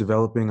 It is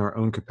developing our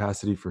own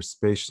capacity for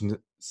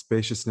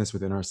spaciousness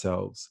within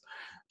ourselves,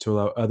 to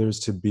allow others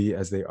to be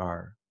as they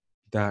are.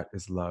 That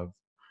is love.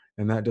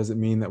 And that doesn't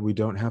mean that we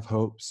don't have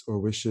hopes or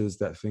wishes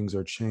that things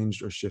are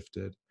changed or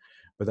shifted,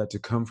 but that to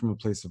come from a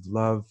place of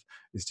love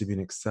is to be an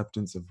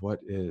acceptance of what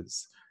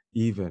is,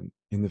 even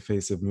in the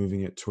face of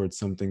moving it towards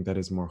something that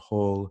is more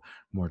whole,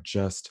 more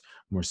just,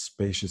 more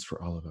spacious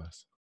for all of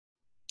us."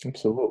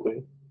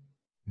 Absolutely.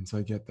 And so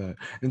I get that.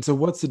 And so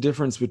what's the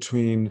difference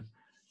between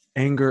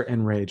anger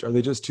and rage? Are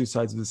they just two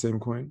sides of the same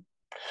coin?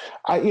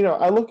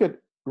 I look at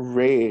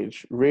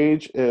rage.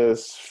 Rage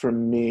is, for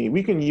me,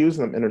 we can use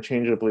them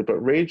interchangeably, but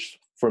rage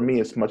for me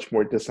is much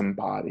more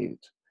disembodied.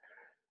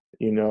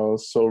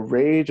 So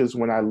rage is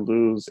when I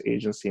lose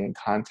agency and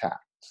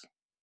contact,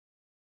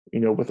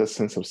 with a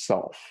sense of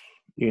self,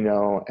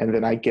 and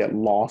then I get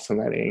lost in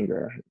that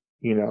anger,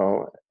 you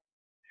know,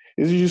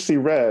 as you see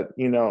red,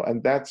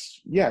 and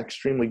that's, yeah,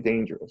 extremely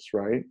dangerous,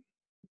 right?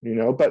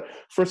 But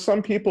for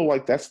some people,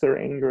 like, that's their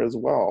anger as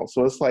well.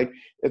 So it's like,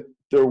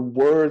 they're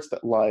words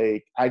that,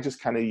 like, I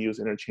just kind of use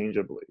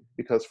interchangeably,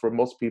 because for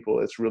most people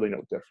it's really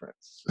no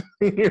difference.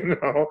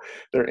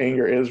 Their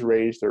anger is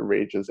rage, their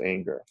rage is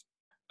anger.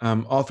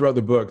 All throughout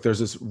the book, there's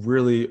this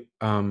really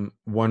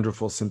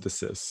wonderful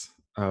synthesis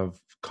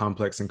of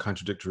complex and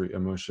contradictory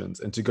emotions.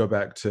 And to go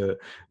back to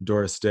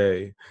Doris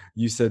Day,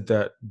 you said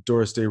that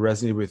Doris Day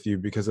resonated with you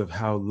because of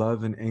how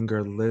love and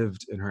anger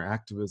lived in her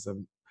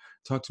activism.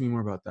 Talk to me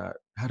more about that.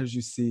 How did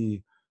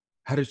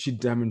she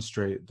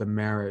demonstrate the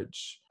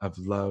marriage of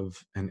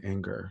love and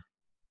anger?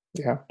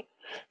 Yeah.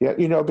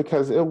 Yeah,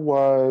 because it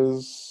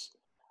was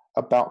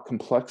about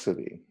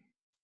complexity,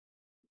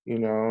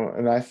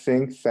 and I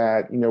think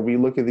that, we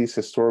look at these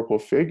historical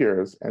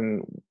figures,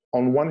 and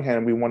on one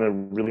hand, we want to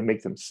really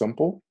make them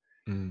simple,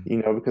 Mm.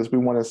 because we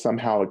want to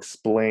somehow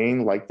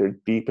explain, like, their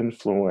deep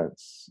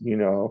influence, in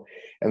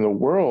the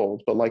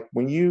world. But, like,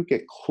 when you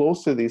get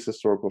close to these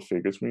historical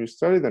figures, when you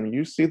study them,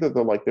 you see that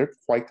they're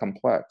quite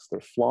complex,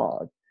 they're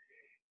flawed.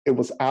 It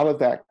was out of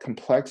that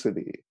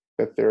complexity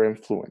that their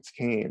influence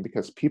came,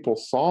 because people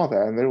saw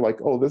that and they're like,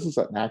 oh, this is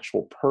an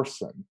actual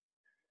person.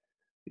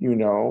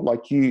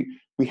 Like,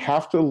 we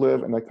have to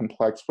live in a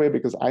complex way,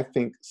 because I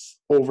think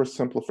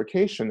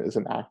oversimplification is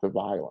an act of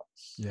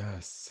violence.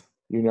 Yes.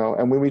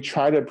 And when we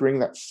try to bring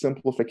that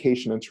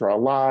simplification into our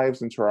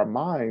lives, into our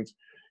minds,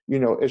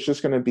 it's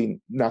just going to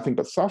be nothing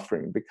but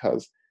suffering,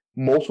 because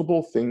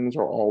multiple things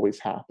are always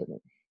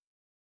happening.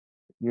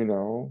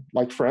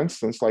 Like, for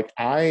instance, like,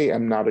 I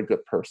am not a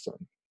good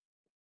person.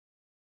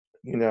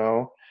 you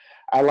know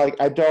I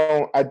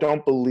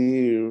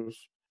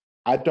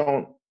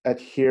don't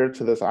adhere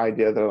to this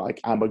idea that, like,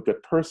 I'm a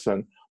good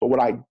person, but what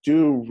I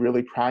do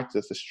really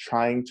practice is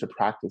trying to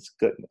practice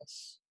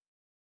goodness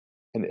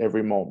in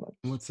every moment.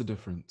 What's the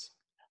difference?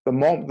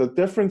 The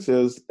difference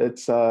is,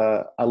 it's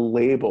a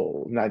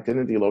label, an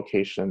identity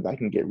location that I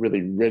can get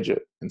really rigid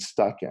and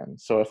stuck in.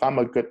 So if I'm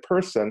a good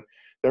person,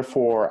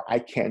 therefore I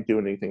can't do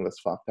anything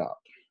that's fucked up.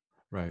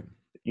 Right.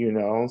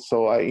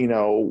 So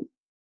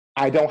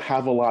I don't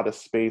have a lot of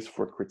space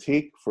for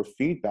critique, for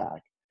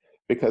feedback,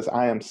 because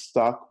I am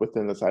stuck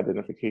within this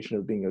identification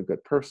of being a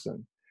good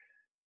person.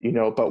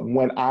 But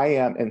when I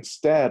am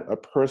instead a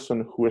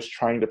person who is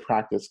trying to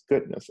practice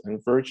goodness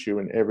and virtue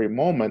in every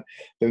moment,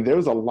 then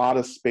there's a lot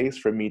of space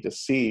for me to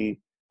see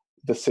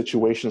the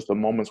situations, the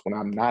moments when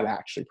I'm not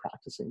actually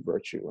practicing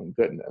virtue and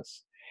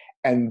goodness.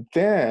 And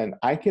then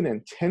I can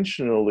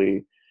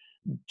intentionally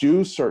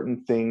do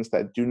certain things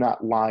that do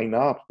not line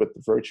up with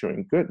the virtue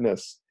and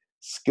goodness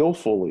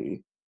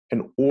skillfully,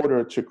 in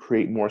order to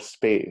create more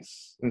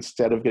space.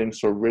 Instead of getting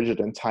so rigid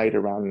and tight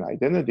around an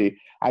identity,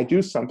 I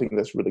do something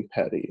that's really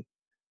petty,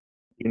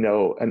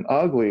 and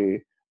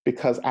ugly,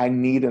 because I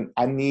need an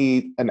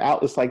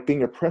outlet. It's like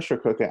being a pressure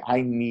cooker.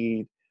 I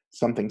need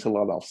something to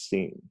let off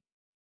steam,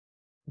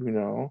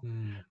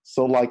 Mm.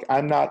 So, like,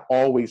 I'm not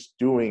always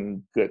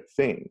doing good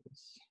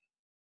things,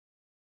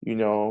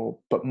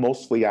 but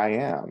mostly I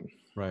am.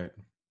 Right.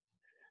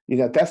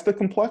 That's the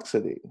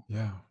complexity.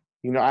 Yeah.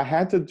 I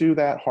had to do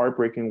that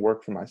heartbreaking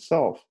work for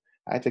myself.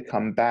 I had to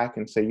come back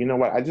and say, you know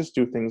what, I just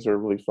do things that are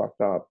really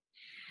fucked up.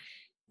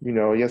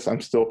 Yes,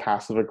 I'm still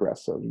passive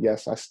aggressive.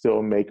 Yes, I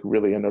still make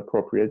really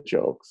inappropriate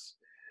jokes.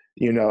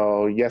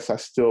 Yes, I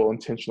still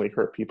intentionally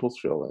hurt people's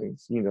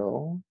feelings,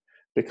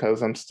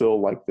 because I'm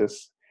still like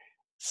this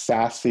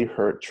sassy,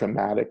 hurt,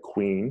 traumatic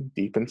queen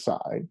deep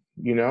inside,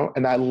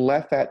 and I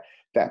let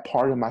that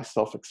part of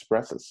myself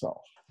express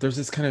itself. There's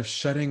this kind of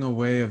shutting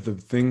away of the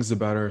things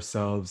about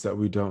ourselves that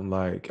we don't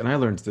like. And I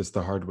learned this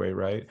the hard way,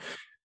 right?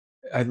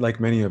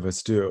 Like many of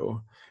us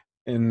do,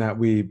 in that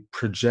we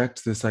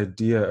project this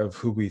idea of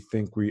who we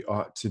think we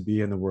ought to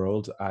be in the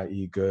world,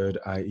 i.e. good,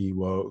 i.e.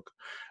 woke.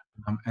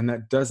 And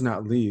that does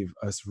not leave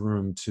us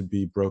room to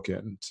be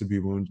broken, to be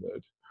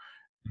wounded.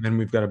 And then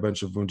we've got a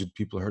bunch of wounded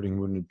people hurting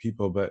wounded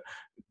people, but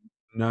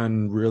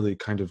none really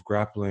kind of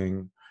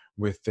grappling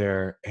with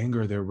their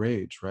anger, their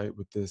rage, right?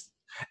 With this,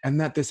 and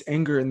that this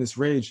anger and this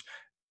rage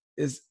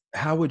is,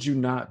 how would you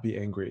not be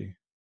angry?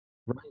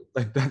 Right?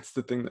 Like that's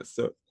the thing that's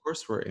so, of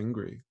course we're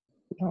angry.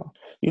 Yeah.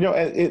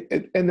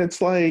 And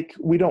it's like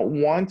we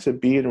don't want to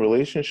be in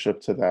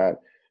relationship to that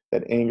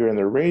anger and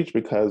the rage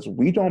because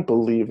we don't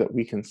believe that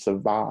we can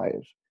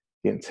survive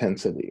the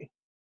intensity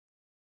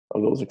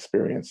of those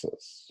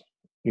experiences.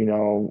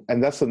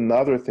 And that's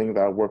another thing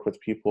that I work with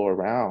people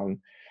around.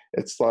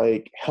 It's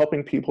like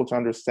helping people to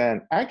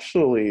understand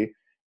actually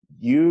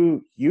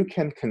you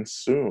can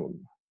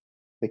consume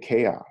the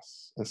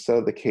chaos instead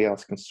of the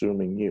chaos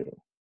consuming you.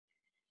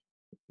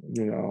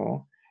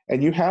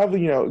 And you have,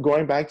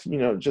 going back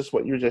to, just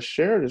what you just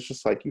shared, it's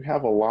just like you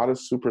have a lot of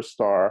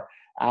superstar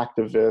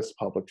activists,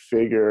 public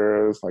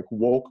figures, like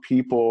woke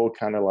people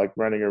kind of like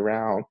running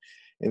around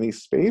in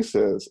these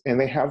spaces, and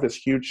they have this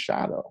huge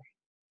shadow.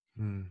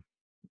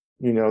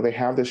 They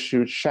have this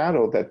huge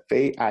shadow that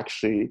they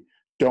actually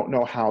don't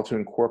know how to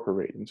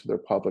incorporate into their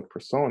public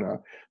persona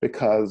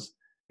because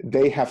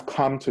they have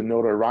come to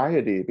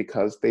notoriety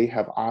because they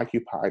have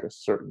occupied a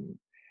certain,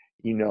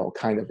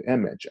 kind of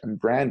image and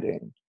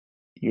branding,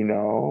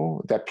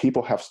 that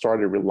people have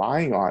started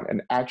relying on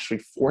and actually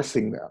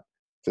forcing them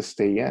to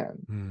stay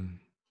in.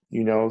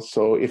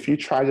 So if you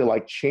try to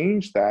like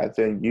change that,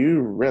 then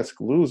you risk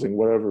losing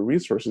whatever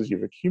resources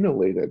you've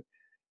accumulated,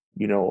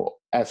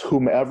 as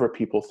whomever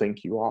people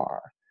think you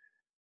are.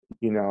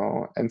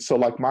 And so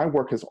like my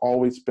work has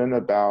always been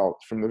about,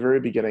 from the very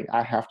beginning,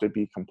 I have to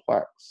be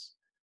complex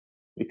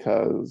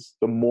because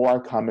the more I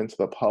come into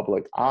the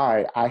public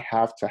eye, I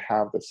have to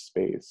have the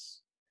space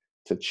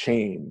to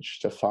change,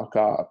 to fuck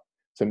up,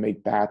 to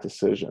make bad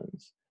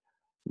decisions,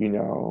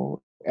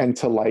 and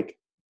to like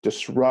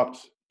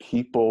disrupt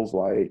people's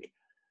like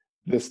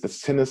this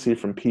tendency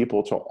from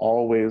people to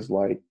always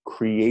like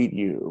create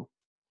you,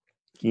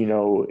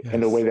 Yes.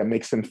 in a way that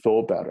makes them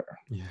feel better,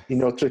 Yes.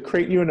 to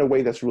create you in a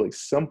way that's really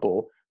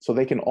simple so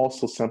they can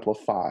also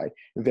simplify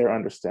their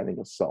understanding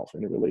of self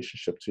in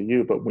relationship to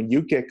you. But when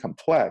you get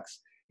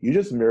complex, you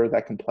just mirror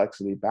that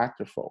complexity back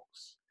to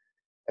folks.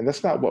 And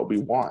that's not what we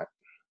want.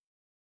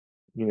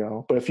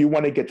 But if you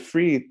want to get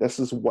free, this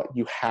is what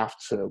you have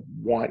to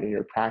want in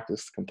your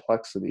practice: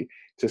 complexity,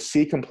 to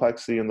see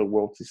complexity in the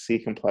world, to see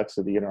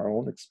complexity in our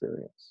own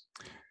experience.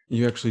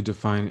 You actually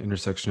define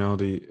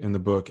intersectionality in the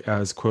book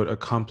as, quote, a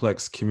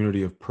complex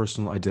community of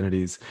personal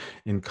identities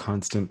in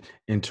constant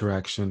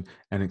interaction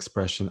and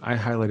expression. I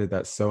highlighted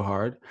that so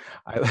hard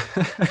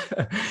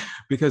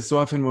because so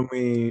often when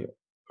we,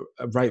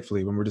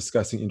 rightfully, when we're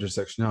discussing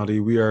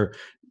intersectionality, we are,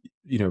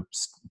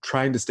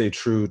 trying to stay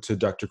true to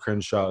Dr.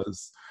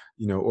 Crenshaw's,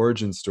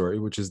 origin story,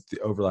 which is the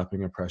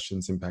overlapping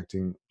oppressions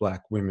impacting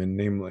Black women,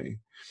 namely.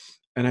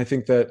 And I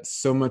think that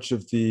so much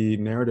of the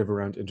narrative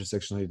around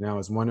intersectionality now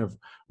is one of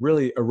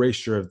really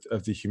erasure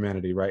of the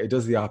humanity, right? It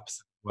does the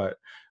opposite of what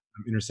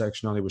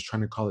intersectionality was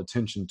trying to call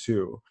attention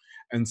to.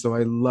 And so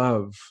I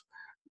love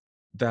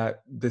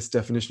that this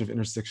definition of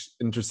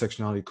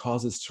intersectionality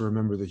calls us to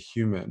remember the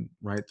human,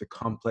 right? The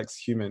complex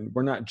human.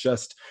 We're not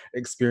just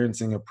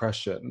experiencing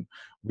oppression.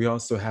 We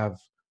also have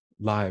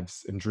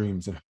lives and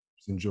dreams and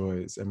hopes and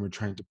joys, and we're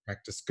trying to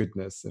practice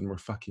goodness, and we're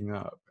fucking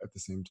up at the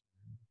same time.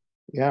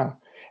 Yeah.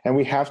 And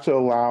we have to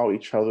allow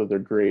each other the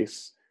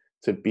grace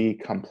to be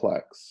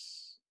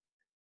complex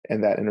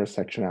and that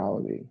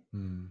intersectionality.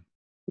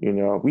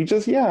 We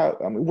just,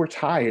 we're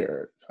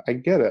tired. I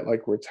get it.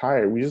 Like, we're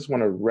tired. We just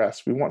want to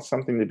rest. We want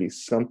something to be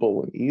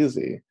simple and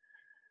easy,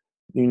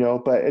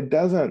 but it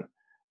doesn't,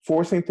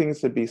 forcing things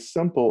to be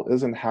simple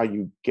isn't how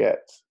you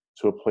get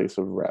to a place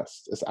of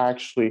rest. It's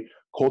actually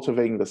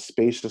cultivating the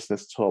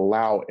spaciousness to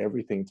allow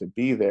everything to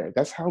be there.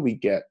 That's how we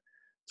get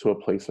to a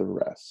place of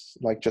rest,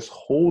 like just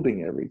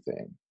holding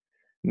everything,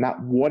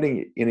 not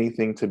wanting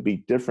anything to be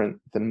different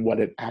than what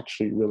it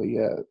actually really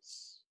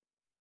is,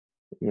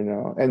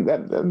 and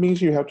that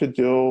means you have to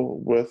deal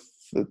with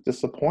the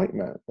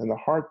disappointment and the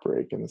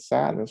heartbreak and the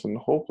sadness and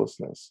the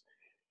hopelessness,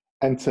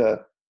 and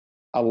to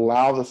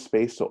allow the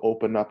space to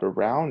open up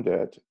around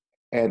it.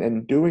 And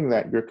in doing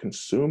that, you're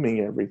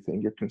consuming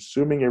everything. You're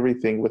consuming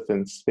everything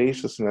within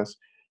spaciousness.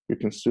 You're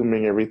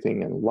consuming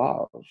everything in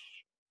love.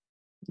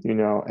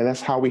 And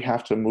that's how we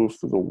have to move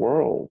through the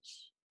world.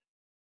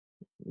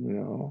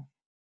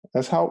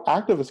 That's how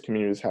activist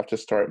communities have to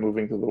start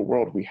moving through the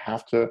world. We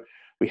have to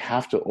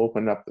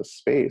open up the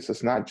space.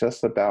 It's not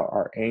just about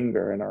our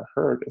anger and our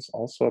hurt. It's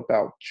also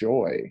about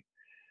joy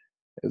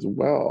as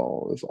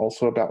well. It's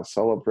also about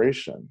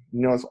celebration.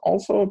 It's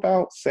also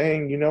about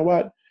saying, you know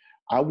what?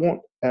 I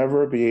won't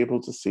ever be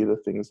able to see the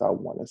things I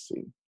want to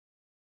see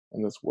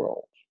in this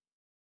world.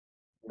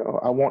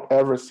 I won't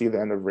ever see the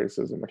end of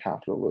racism or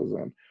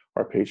capitalism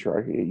or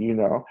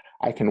patriarchy.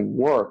 I can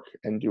work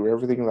and do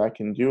everything that I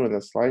can do in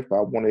this life, but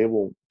I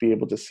won't be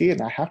able to see it,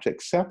 and I have to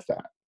accept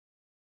that.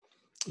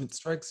 It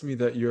strikes me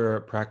that your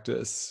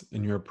practice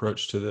and your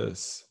approach to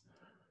this,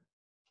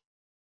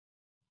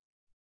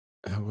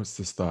 what's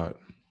this thought?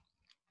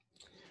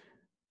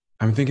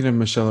 I'm thinking of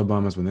Michelle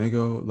Obama's "When they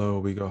go low,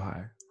 we go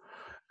high,"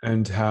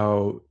 and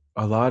how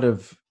a lot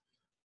of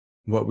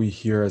what we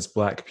hear as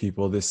Black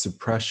people, this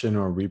suppression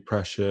or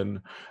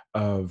repression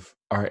of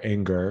our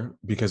anger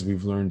because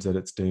we've learned that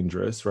it's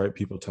dangerous, right?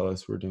 People tell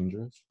us we're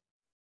dangerous.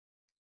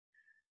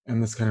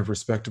 And this kind of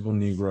respectable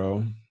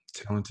Negro,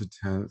 talented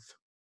 10th,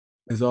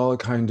 is all a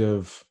kind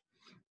of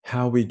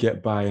how we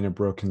get by in a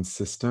broken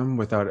system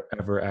without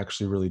ever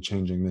actually really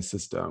changing the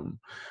system.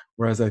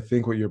 Whereas I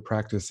think what your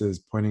practice is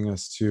pointing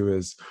us to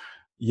is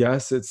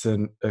yes, it's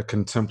a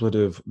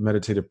contemplative,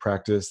 meditative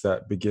practice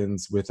that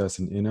begins with us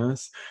and in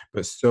us,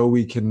 but so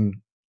we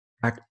can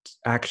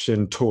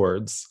action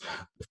towards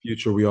the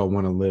future we all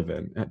want to live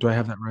in. Do I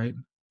have that right?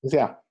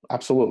 Yeah,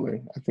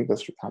 absolutely. I think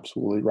that's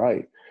absolutely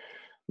right.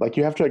 Like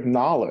you have to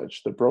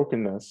acknowledge the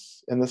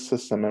brokenness in the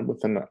system and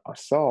within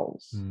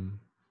ourselves. Mm.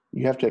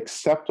 You have to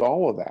accept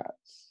all of that.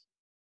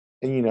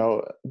 And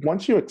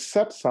once you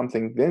accept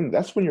something, then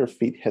that's when your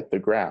feet hit the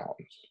ground.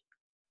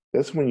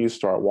 That's when you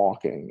start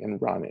walking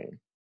and running.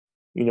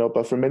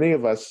 But for many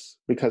of us,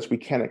 because we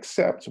can't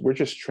accept, we're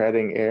just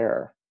treading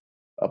air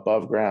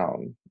above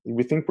ground.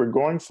 We think we're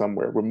going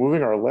somewhere. We're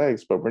moving our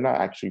legs, but we're not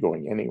actually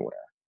going anywhere.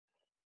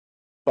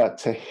 But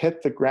to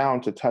hit the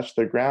ground, to touch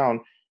the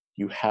ground,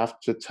 you have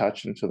to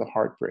touch into the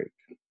heartbreak.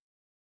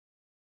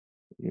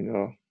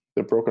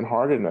 The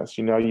brokenheartedness.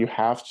 You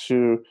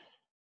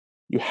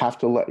have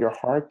to let your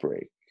heart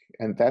break,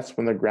 and that's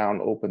when the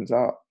ground opens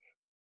up.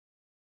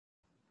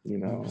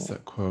 What was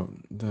that quote?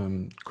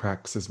 The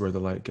cracks is where the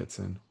light gets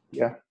in.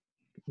 Yeah.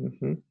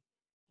 Mm-hmm.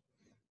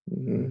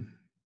 Mm-hmm.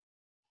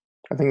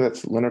 I think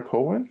that's Leonard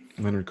Cohen.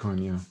 Leonard Cohen,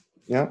 yeah.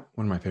 Yeah.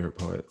 One of my favorite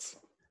poets.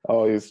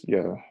 Oh, he's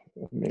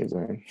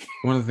amazing.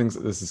 One of the things,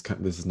 this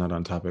is not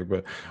on topic,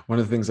 but one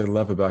of the things I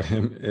love about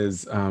him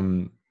is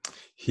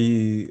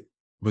he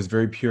was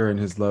very pure in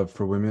his love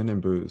for women and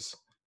booze.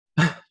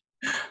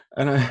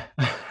 And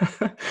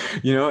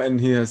and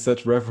he has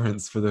such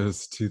reverence for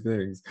those two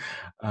things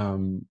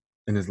in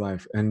his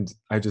life. And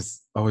I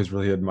just always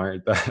really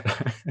admired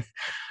that.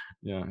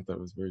 Yeah, I thought it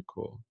was very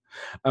cool.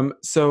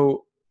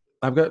 So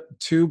I've got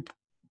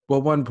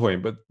one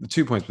point, but the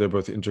 2 points, but they're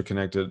both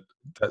interconnected,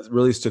 that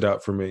really stood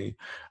out for me.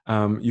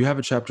 You have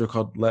a chapter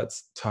called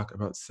Let's Talk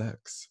About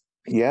Sex.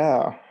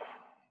 Yeah.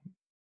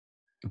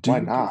 Why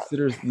not?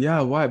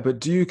 Why? But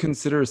do you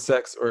consider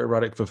sex or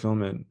erotic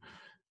fulfillment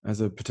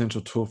as a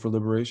potential tool for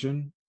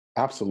liberation?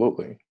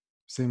 Absolutely.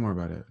 Say more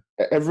about it.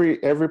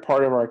 Every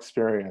part of our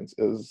experience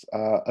is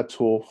a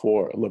tool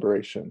for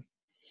liberation.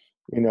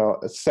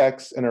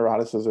 Sex and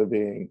eroticism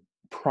being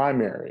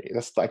primary.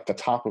 That's like the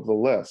top of the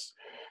list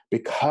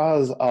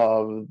because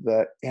of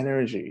the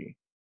energy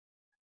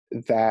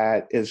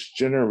that is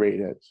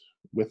generated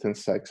within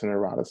sex and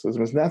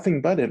eroticism. It's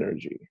nothing but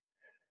energy.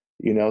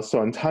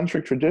 So in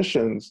tantric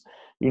traditions,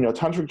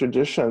 tantric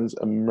traditions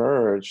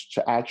emerge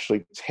to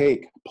actually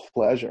take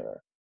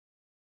pleasure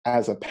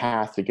as a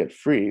path to get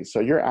free. So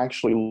you're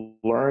actually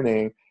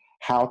learning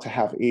how to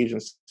have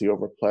agency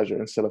over pleasure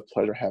instead of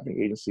pleasure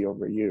having agency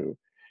over you.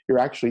 You're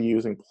actually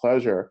using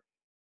pleasure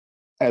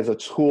as a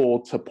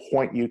tool to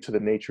point you to the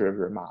nature of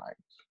your mind.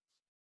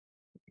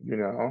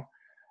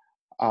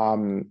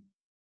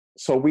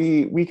 So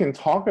we can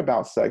talk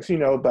about sex,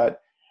 but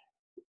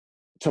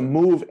to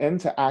move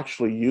into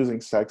actually using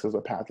sex as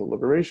a path of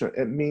liberation,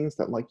 it means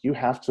that you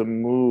have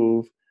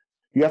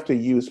to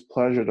use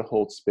pleasure to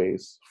hold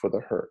space for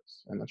the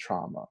hurts and the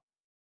trauma,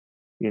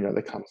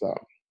 that comes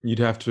up. You'd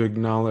have to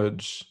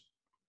acknowledge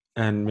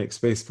and make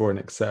space for and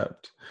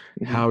accept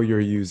how you're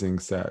using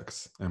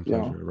sex and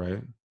pleasure,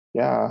 right?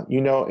 Yeah,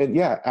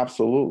 yeah,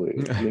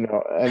 absolutely. And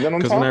then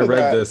because when I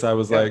read this, I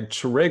was like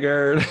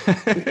triggered.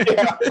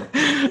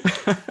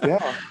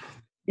 Yeah.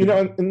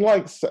 And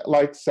like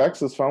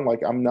sex is fun.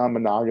 Like I'm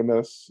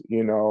non-monogamous.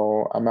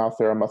 I'm out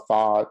there. I'm a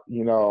thought.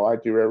 I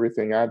do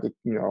everything. I had to.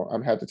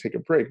 I had to take a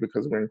break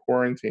because we're in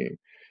quarantine.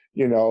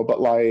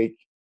 But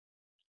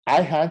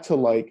I had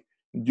to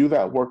do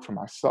that work for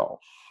myself,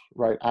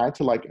 right? I had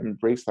to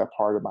embrace that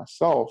part of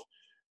myself.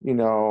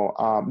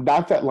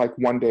 Not that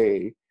one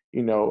day.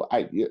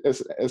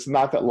 It's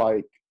not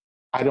that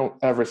I don't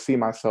ever see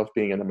myself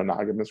being in a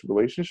monogamous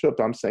relationship.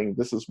 I'm saying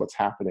this is what's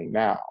happening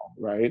now,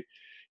 right?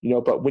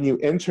 But when you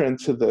enter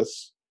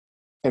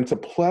into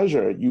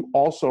pleasure, you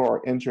also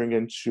are entering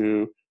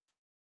into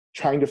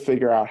trying to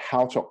figure out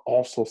how to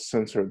also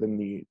censor the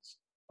needs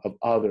of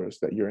others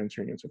that you're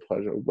entering into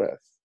pleasure with.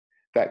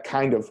 That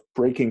kind of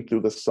breaking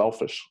through the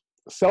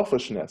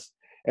selfishness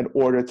in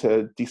order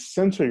to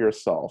decenter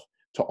yourself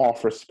to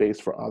offer space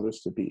for others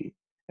to be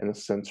in the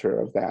center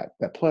of that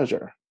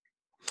pleasure.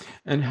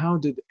 And how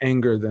did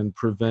anger then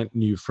prevent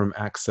you from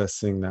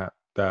accessing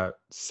that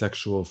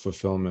sexual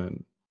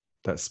fulfillment,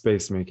 that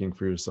space making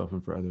for yourself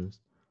and for others?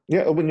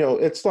 Yeah,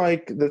 it's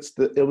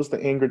it was the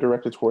anger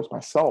directed towards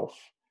myself.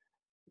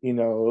 It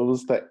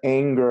was the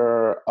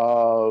anger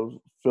of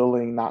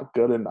feeling not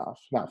good enough,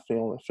 not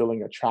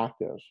feeling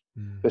attractive,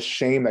 the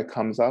shame that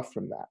comes up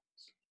from that.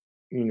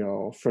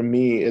 For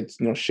me, it's,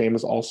 shame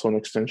is also an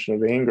extension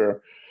of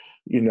anger.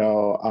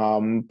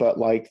 But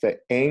the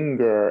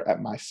anger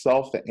at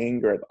myself, the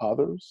anger at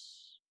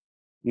others,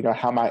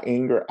 how my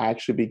anger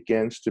actually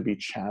begins to be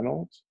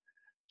channeled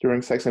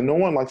during sex, and no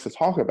one likes to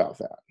talk about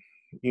that.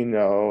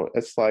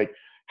 It's like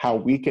how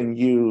we can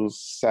use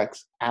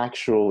sex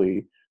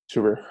actually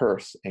to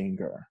rehearse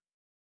anger,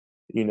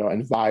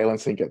 and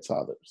violence against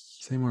others.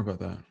 Say more about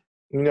that.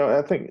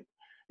 I think,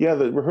 yeah,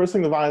 the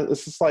rehearsing the violence,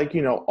 it's just like,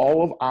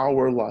 all of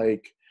our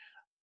like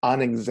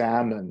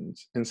unexamined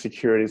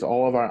insecurities,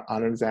 all of our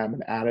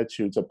unexamined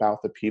attitudes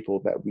about the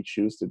people that we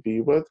choose to be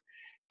with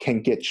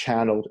can get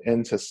channeled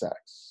into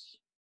sex,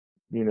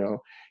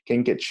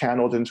 can get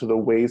channeled into the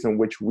ways in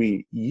which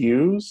we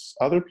use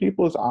other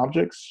people as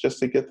objects just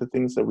to get the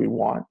things that we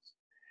want.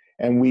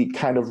 And we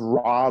kind of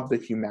rob the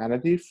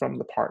humanity from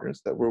the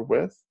partners that we're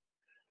with,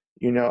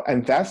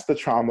 and that's the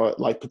trauma,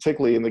 like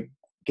particularly in the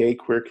gay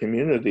queer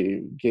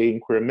community, gay and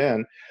queer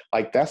men,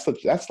 like that's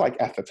like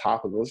at the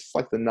top of it. It's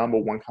like the number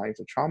one kinds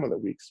of trauma that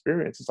we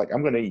experience. It's like,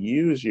 I'm going to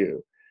use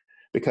you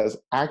because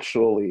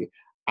actually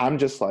I'm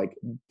just like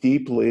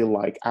deeply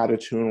like out of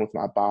tune with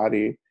my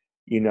body.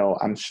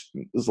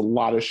 There's a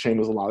lot of shame,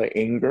 there's a lot of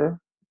anger.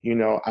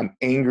 I'm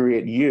angry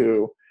at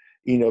you,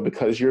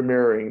 because you're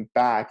mirroring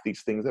back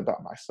these things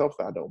about myself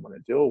that I don't want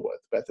to deal with.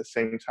 But at the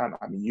same time,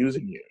 I'm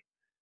using you,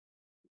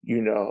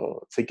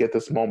 to get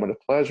this moment of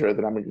pleasure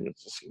that I'm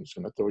just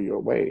going to throw you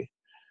away.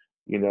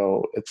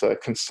 It's a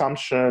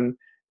consumption,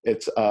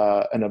 it's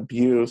an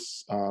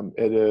abuse,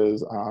 it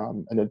is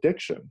an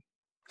addiction.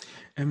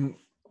 And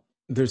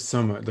there's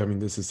so much,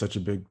 this is such a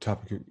big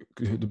topic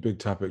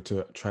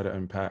to try to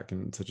unpack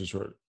in such a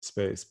short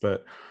space,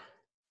 but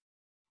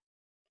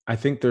I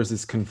think there's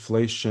this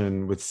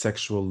conflation with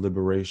sexual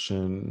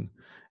liberation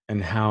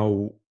and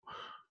how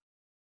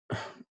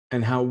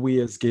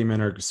we as gay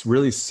men are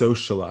really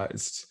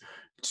socialized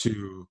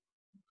to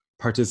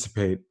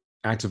participate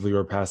actively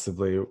or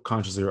passively,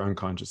 consciously or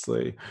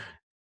unconsciously,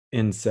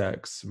 in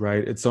sex,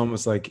 right? It's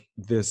almost like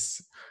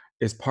this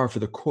is par for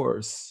the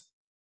course,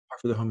 par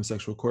for the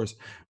homosexual course,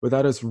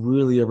 without us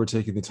really ever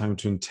taking the time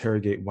to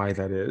interrogate why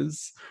that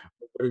is,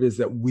 what it is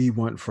that we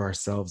want for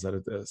ourselves out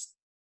of this.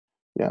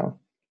 Yeah.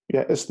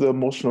 Yeah, it's the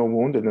emotional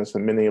woundedness that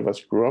many of us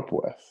grew up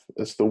with.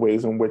 It's the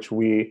ways in which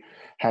we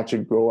had to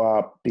grow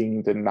up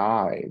being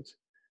denied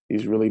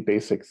these really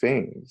basic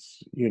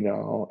things,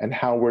 and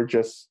how we're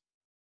just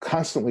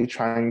constantly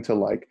trying to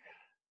like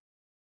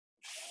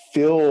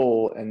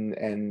fill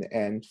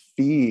and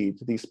feed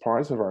these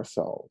parts of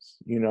ourselves,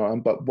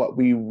 but what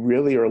we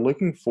really are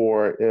looking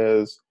for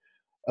is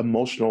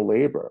emotional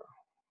labor.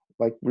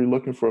 Like, we're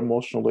looking for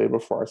emotional labor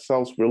for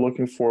ourselves. We're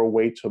looking for a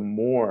way to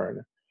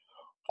mourn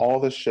all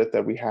the shit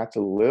that we had to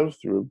live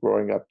through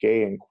growing up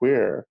gay and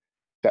queer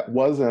that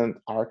wasn't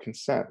our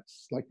consent.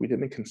 Like, we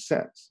didn't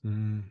consent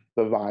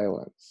the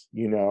violence,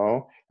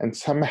 and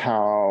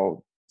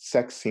somehow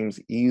sex seems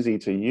easy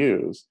to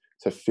use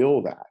to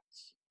fill that,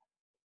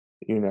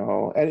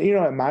 and,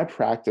 in my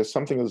practice,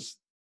 something is,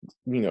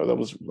 that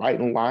was right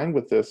in line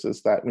with this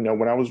is that,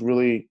 when I was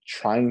really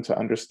trying to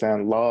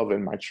understand love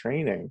in my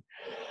training,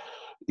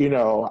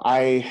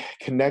 I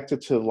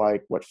connected to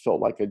like what felt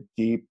like a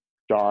deep,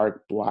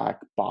 dark, black,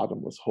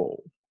 bottomless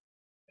hole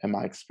in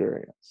my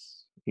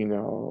experience.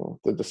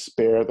 The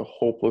despair, the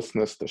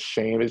hopelessness, the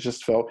shame, it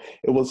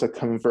was a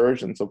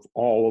convergence of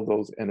all of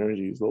those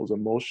energies, those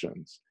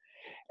emotions.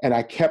 And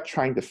I kept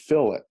trying to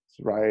fill it,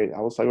 right?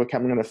 I was like, okay,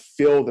 I'm going to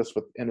fill this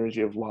with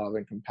energy of love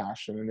and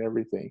compassion and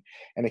everything.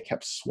 And it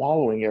kept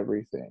swallowing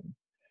everything,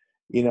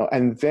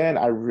 and then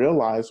I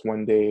realized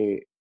one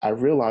day,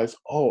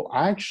 oh,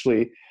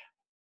 actually,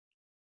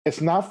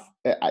 it's not,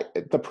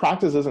 the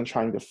practice isn't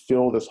trying to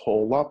fill this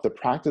hole up. The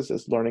practice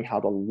is learning how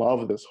to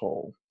love this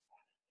hole,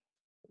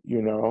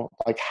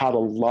 like how to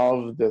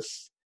love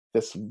this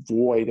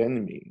void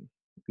in me,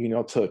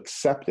 to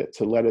accept it,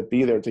 to let it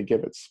be there, to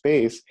give it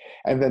space.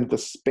 And then the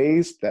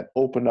space that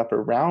opened up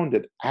around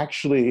it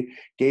actually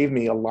gave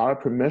me a lot of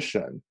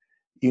permission,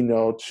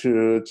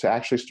 to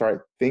actually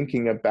start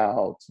thinking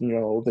about,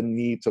 the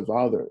needs of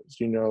others.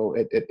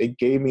 It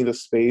gave me the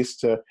space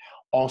to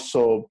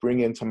also bring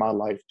into my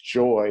life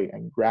joy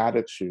and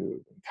gratitude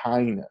and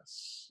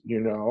kindness,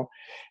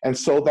 and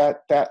so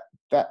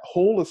that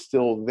hole is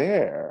still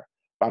there,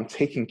 but I'm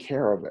taking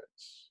care of it,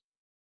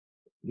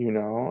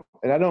 and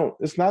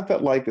it's not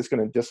that like it's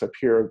going to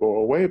disappear or go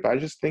away, but I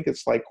just think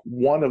it's like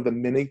one of the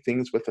many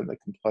things within the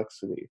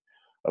complexity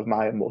of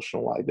my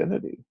emotional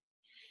identity,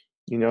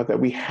 that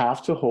we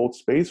have to hold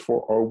space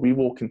for, or we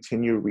will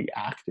continue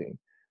reacting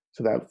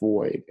to that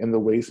void in the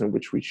ways in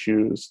which we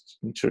choose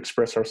to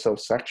express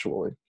ourselves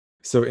sexually.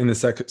 So in the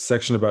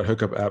section about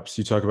hookup apps,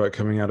 you talk about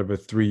coming out of a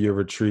 3-year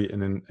retreat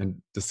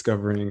and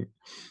discovering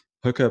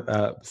hookup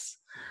apps.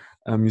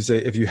 You say,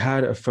 if you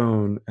had a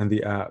phone and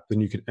the app, then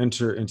you could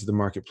enter into the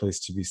marketplace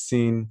to be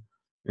seen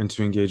and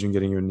to engage in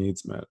getting your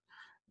needs met.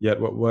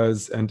 Yet what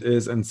was and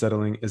is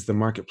unsettling is the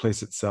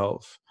marketplace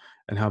itself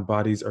and how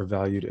bodies are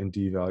valued and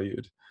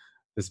devalued.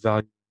 This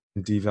value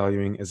and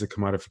devaluing is a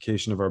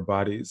commodification of our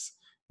bodies,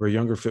 where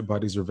younger fit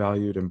bodies are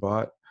valued and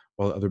bought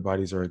while other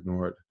bodies are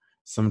ignored.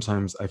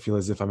 Sometimes I feel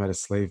as if I'm at a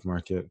slave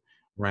market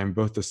where I'm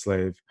both the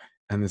slave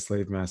and the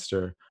slave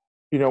master.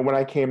 when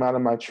I came out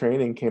of my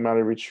training, came out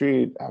of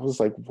retreat, I was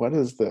like, what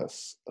is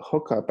this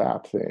hookup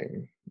app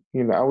thing?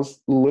 I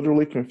was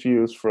literally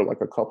confused for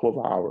like a couple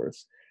of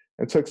hours.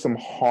 It took some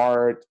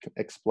hard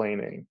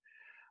explaining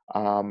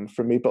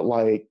for me, but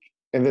like,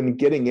 and then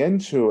getting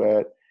into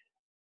it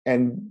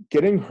and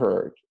getting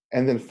hurt,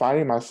 and then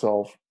finding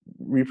myself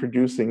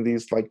reproducing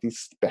these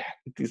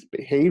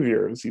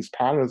behaviors, these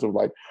patterns of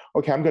like,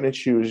 okay, I'm going to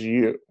choose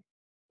you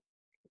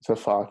to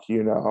fuck,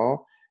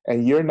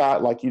 and you're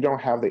not like, you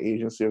don't have the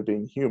agency of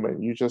being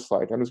human. You just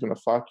like, I'm just going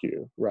to fuck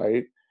you,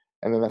 right?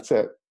 And then that's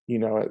it,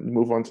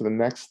 move on to the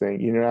next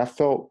thing. I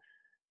felt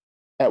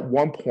at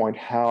one point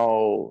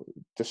how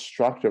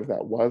destructive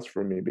that was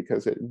for me,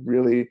 because it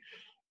really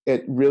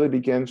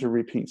began to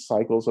repeat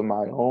cycles of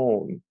my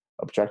own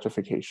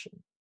objectification.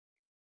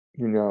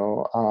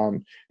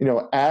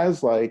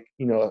 As like,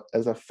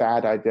 as a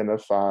fat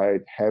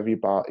identified heavy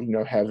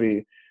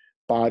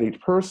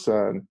bodied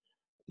person,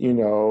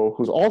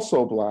 who's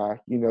also Black,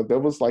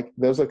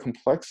 there's a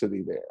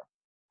complexity there.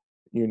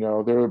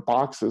 There are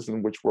boxes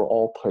in which we're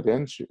all put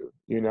into,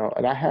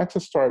 and I had to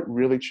start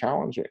really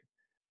challenging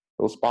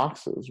those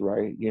boxes,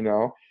 right?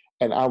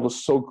 And I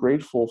was so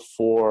grateful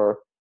for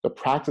the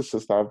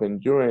practices that I've been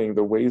doing,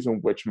 the ways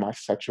in which my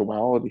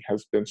sexuality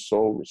has been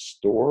so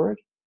restored,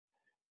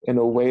 in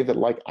a way that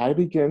like I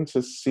begin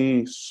to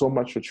see so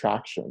much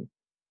attraction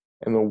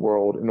in the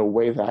world in a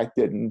way that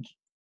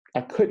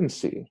I couldn't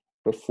see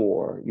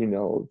before,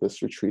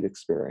 this retreat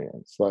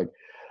experience. Like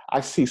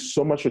I see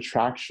so much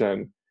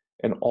attraction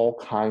in all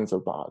kinds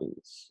of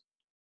bodies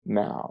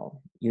now,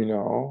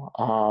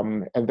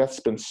 and that's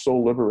been so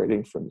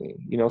liberating for me,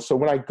 so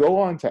when I go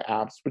onto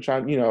apps, which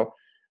I'm,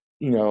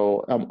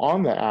 I'm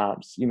on the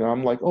apps,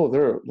 I'm like, oh,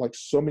 there are like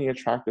so many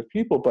attractive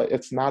people, but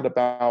it's not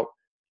about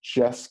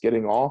just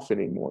getting off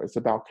anymore. It's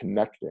about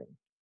connecting.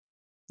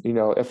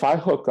 If I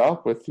hook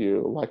up with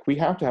you, like we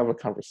have to have a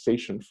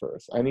conversation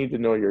first. I need to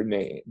know your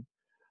name.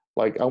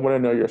 Like I want to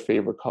know your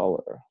favorite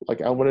color.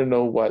 Like I want to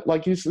know what,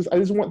 like I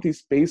just want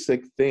these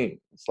basic things.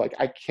 Like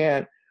I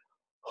can't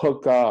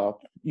hook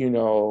up,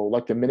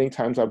 like the many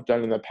times I've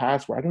done in the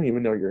past where I don't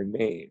even know your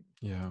name.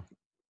 Yeah.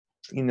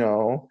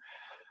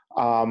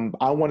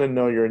 I want to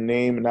know your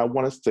name, and I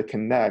want us to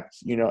connect,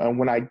 and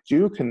when I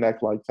do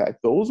connect like that,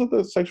 those are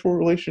the sexual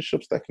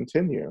relationships that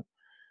continue,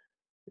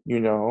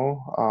 those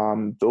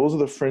are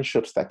the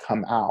friendships that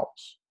come out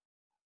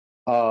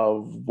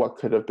of what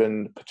could have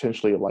been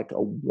potentially like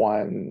a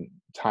one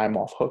time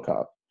off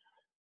hookup,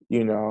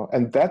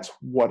 and that's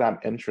what I'm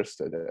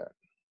interested in.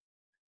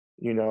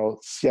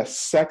 Yes,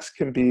 sex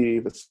can be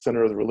the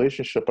center of the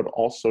relationship, but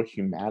also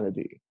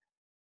humanity.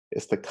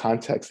 It's the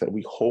context that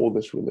we hold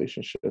this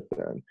relationship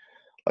in.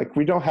 Like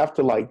we don't have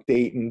to like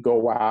date and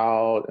go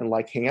out and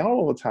like hang out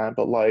all the time,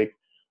 but like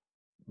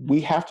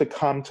we have to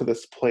come to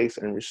this place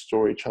and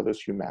restore each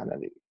other's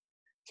humanity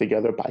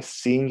together by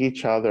seeing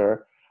each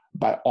other,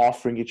 by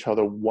offering each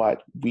other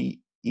what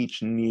we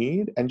each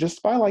need, and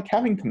just by like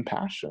having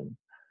compassion.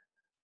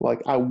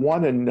 Like I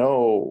want to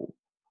know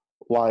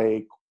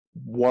like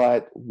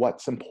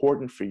what's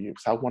important for you,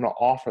 because I want to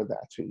offer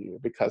that to you,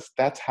 because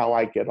that's how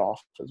I get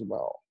off as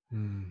well.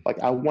 Like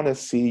I want to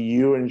see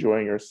you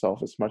enjoying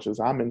yourself as much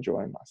as I'm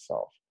enjoying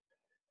myself,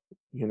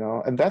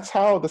 and that's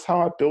how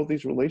I build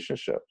these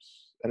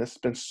relationships, and it's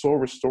been so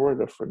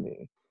restorative for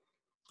me.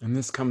 And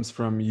this comes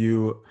from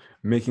you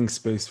making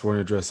space for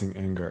and addressing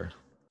anger.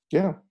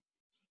 Yeah,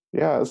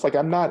 it's like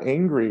I'm not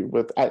angry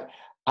with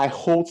I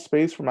hold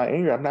space for my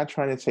anger. I'm not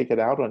trying to take it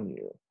out on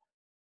you.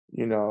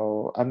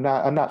 I'm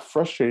not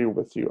frustrated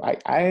with you.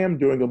 I am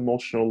doing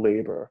emotional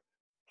labor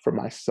for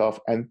myself,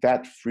 and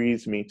that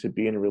frees me to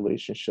be in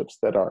relationships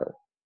that are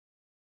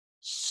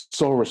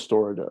so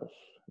restorative.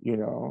 I'm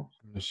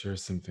gonna share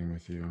something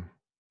with you.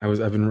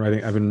 I've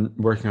been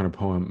working on a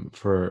poem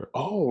for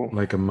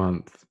like a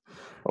month.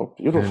 Oh,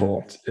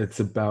 beautiful. And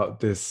it's about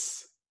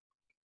this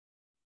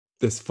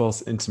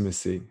false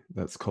intimacy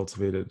that's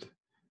cultivated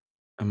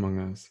among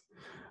us.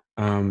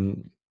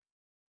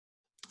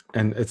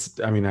 And it's,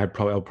 I'll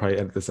probably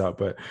edit this out,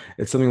 but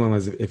it's something along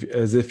as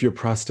if your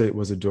prostate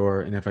was a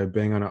door, and if I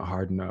bang on it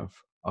hard enough,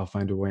 I'll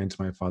find a way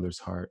into my father's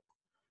heart.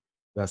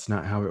 That's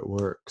not how it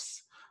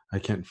works. I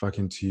can't fuck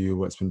into you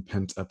what's been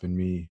pent up in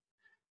me.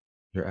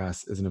 Your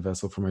ass isn't a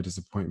vessel for my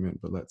disappointment,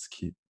 but let's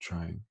keep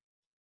trying.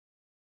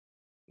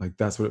 Like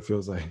that's what it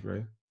feels like,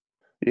 right?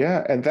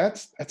 Yeah, and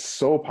that's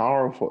so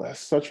powerful.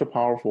 That's such a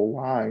powerful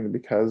line,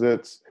 because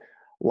it's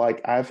like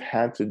I've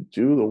had to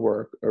do the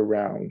work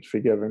around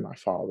forgiving my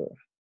father,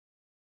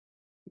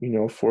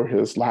 for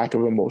his lack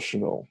of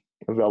emotional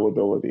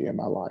availability in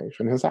my life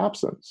and his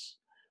absence.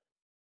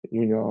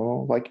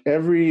 Like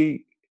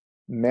every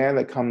man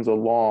that comes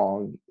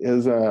along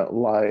isn't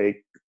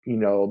like,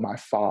 my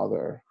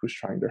father who's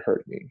trying to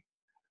hurt me,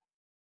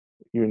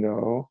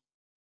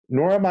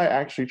 nor am I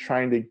actually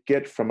trying to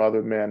get from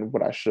other men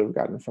what I should have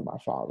gotten from my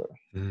father.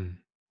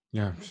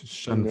 Yeah,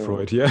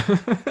 Freud, yeah.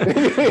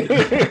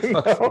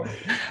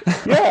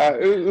 Yeah,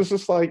 it's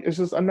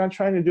just I'm not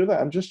trying to do that.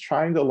 I'm just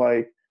trying to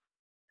like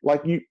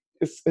you,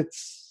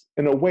 it's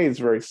in a way, it's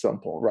very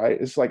simple, right?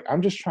 It's like,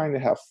 I'm just trying to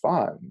have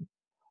fun,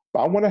 but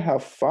I want to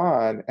have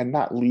fun and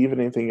not leave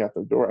anything at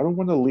the door. I don't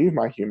want to leave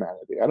my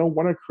humanity. I don't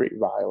want to create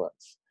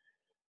violence.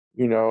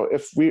 You know,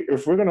 if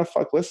we're gonna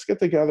fuck, let's get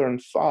together and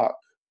fuck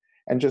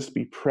and just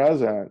be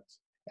present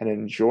and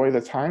enjoy the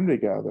time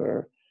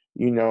together,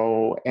 you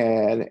know,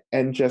 and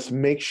just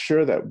make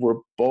sure that we're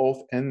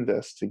both in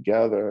this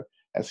together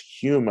as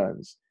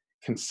humans,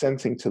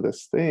 consenting to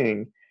this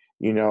thing,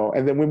 you know.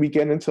 And then when we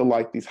get into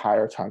like these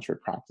higher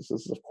tantric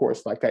practices, of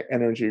course, like that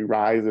energy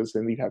rises,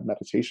 and you have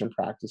meditation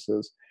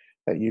practices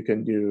that you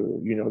can do,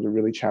 you know, to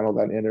really channel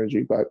that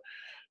energy. But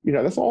you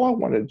know, that's all I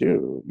want to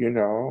do, you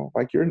know,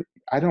 like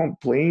I don't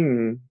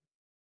blame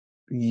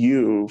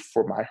you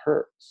for my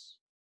hurts.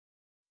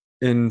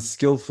 In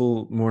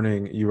Skillful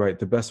Mourning, you write,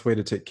 the best way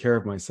to take care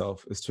of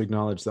myself is to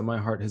acknowledge that my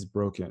heart has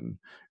broken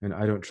and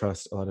I don't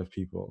trust a lot of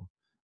people.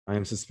 I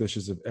am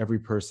suspicious of every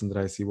person that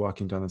I see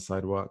walking down the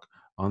sidewalk,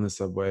 on the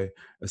subway,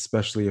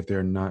 especially if they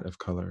are not of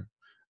color.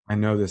 I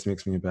know this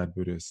makes me a bad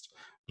Buddhist,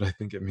 but I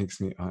think it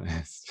makes me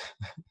honest.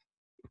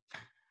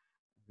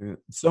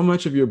 So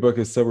much of your book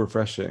is so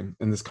refreshing,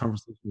 and this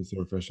conversation is so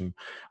refreshing.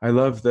 I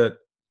love that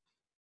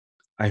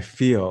I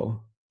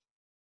feel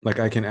like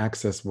I can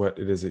access what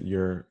it is that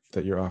you're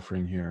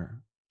offering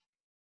here.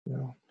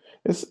 Yeah,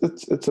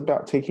 it's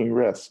about taking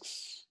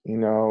risks, you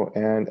know.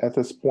 And at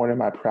this point in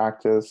my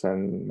practice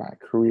and my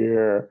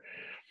career,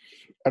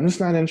 I'm just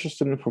not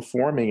interested in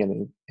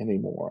performing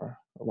anymore.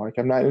 Like,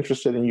 I'm not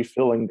interested in you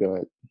feeling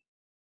good.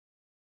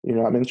 You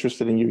know, I'm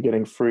interested in you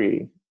getting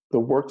free. The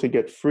work to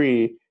get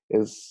free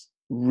is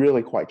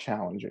really quite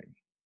challenging,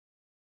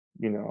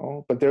 you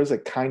know, but there's a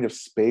kind of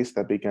space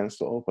that begins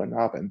to open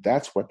up, and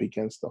that's what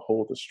begins to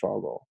hold the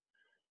struggle,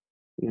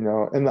 you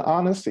know. And the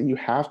honesty, you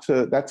have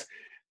to,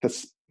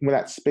 when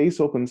that space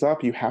opens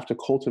up, you have to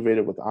cultivate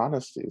it with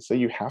honesty. So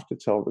you have to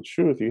tell the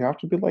truth. You have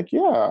to be like,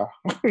 yeah,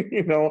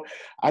 you know,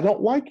 I don't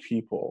like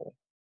people.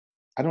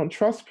 I don't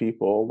trust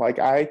people. Like,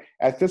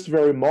 at this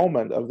very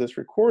moment of this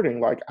recording,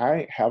 like,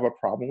 I have a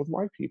problem with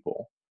white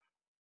people,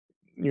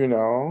 you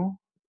know,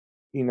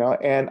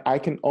 and I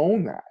can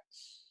own that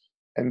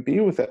and be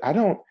with it. I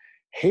don't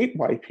hate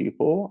white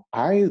people.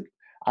 I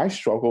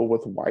struggle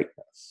with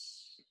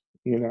whiteness,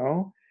 you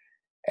know,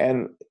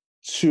 and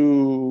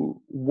to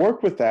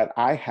work with that,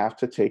 I have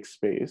to take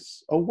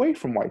space away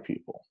from white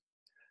people,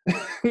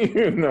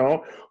 you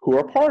know, who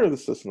are part of the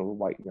system of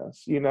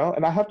whiteness, you know,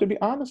 and I have to be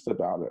honest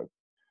about it,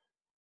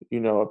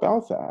 you know,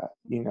 about that,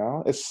 you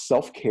know. It's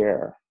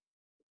self-care.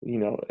 You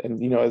know,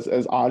 and, you know, as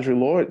Audre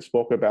Lorde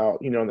spoke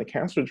about, you know, in the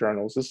Cancer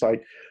Journals, it's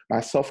like,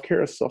 my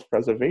self-care is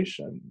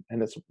self-preservation,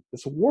 and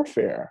it's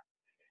warfare.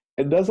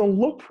 It doesn't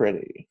look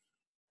pretty.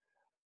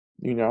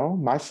 You know,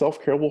 my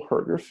self-care will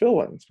hurt your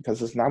feelings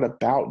because it's not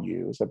about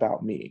you, it's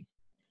about me.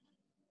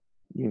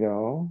 You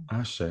know?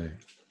 Ashe,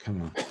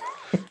 come on.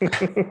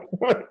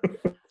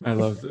 I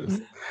love this.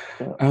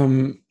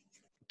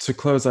 To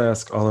close, I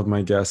ask all of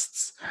my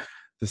guests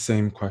the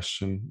same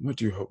question. What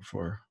do you hope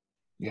for?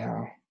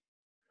 Yeah.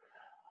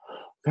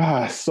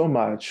 God, so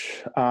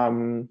much.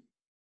 I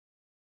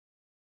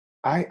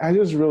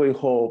just really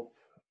hope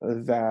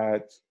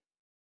that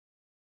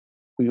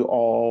we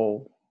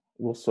all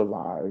will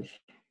survive.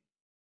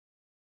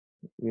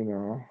 You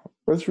know,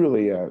 that's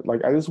really it.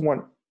 Like, I just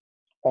want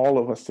all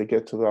of us to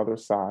get to the other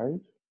side,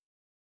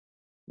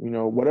 you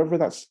know, whatever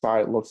that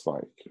side looks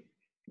like,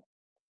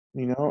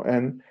 you know,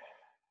 and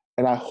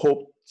I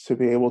hope to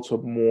be able to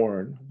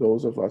mourn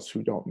those of us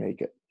who don't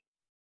make it.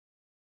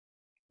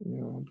 You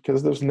know,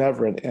 because there's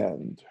never an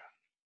end.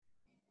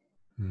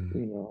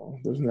 You know,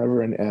 there's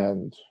never an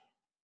end.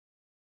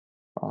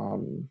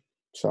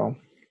 So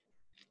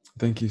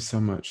thank you so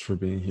much for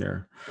being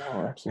here.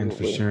 Oh, absolutely. And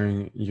for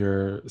sharing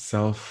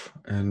yourself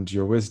and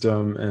your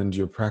wisdom and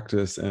your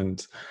practice,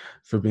 and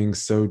for being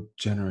so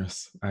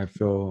generous. I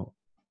feel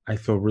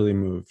really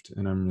moved,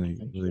 and I'm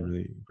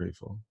really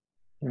grateful.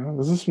 Yeah,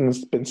 this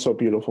has been so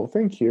beautiful.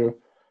 Thank you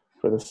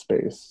for the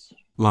space.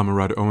 Lama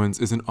Rod Owens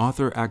is an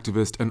author,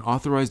 activist, and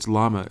authorized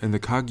Lama in the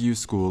Kagyu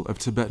school of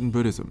Tibetan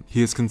Buddhism.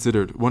 He is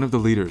considered one of the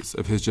leaders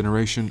of his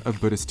generation of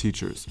Buddhist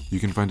teachers. You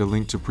can find a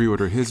link to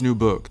pre-order his new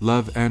book,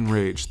 Love and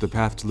Rage, The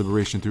Path to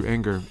Liberation Through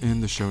Anger, in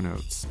the show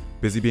notes.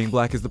 Busy Being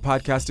Black is the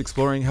podcast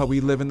exploring how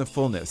we live in the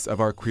fullness of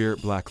our queer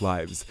Black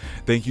lives.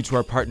 Thank you to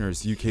our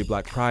partners, UK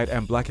Black Pride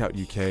and Blackout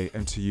UK,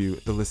 and to you,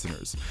 the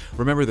listeners.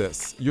 Remember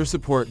this, your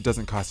support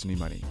doesn't cost any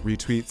money.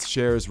 Retweets,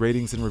 shares,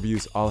 ratings, and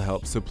reviews all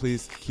help, so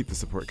please keep the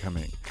support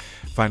coming.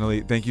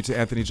 Finally, thank you to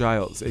Anthony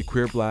Giles, a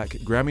queer Black,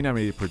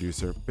 Grammy-nominated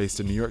producer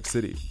based in New York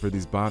City, for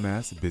these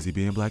bomb-ass Busy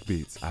Being Black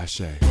beats.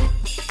 Ashe.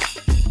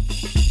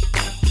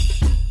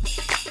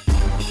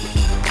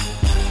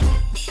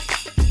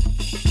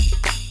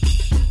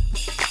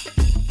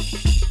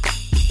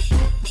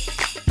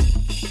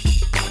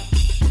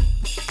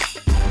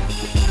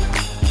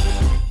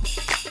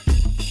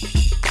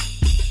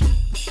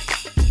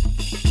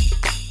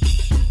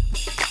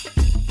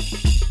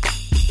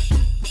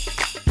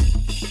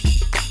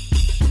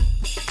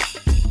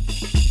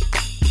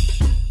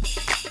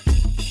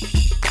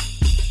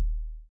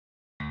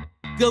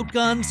 Goat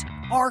guns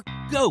are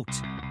GOAT.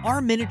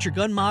 Our miniature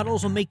gun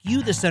models will make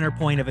you the center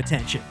point of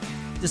attention.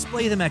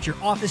 Display them at your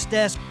office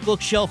desk,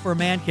 bookshelf, or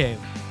man cave.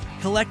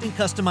 Collect and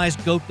customize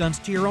Goat guns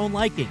to your own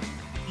liking.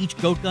 Each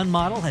Goat gun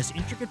model has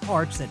intricate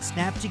parts that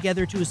snap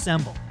together to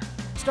assemble.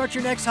 Start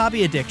your next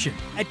hobby addiction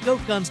at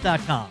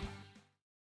goatguns.com.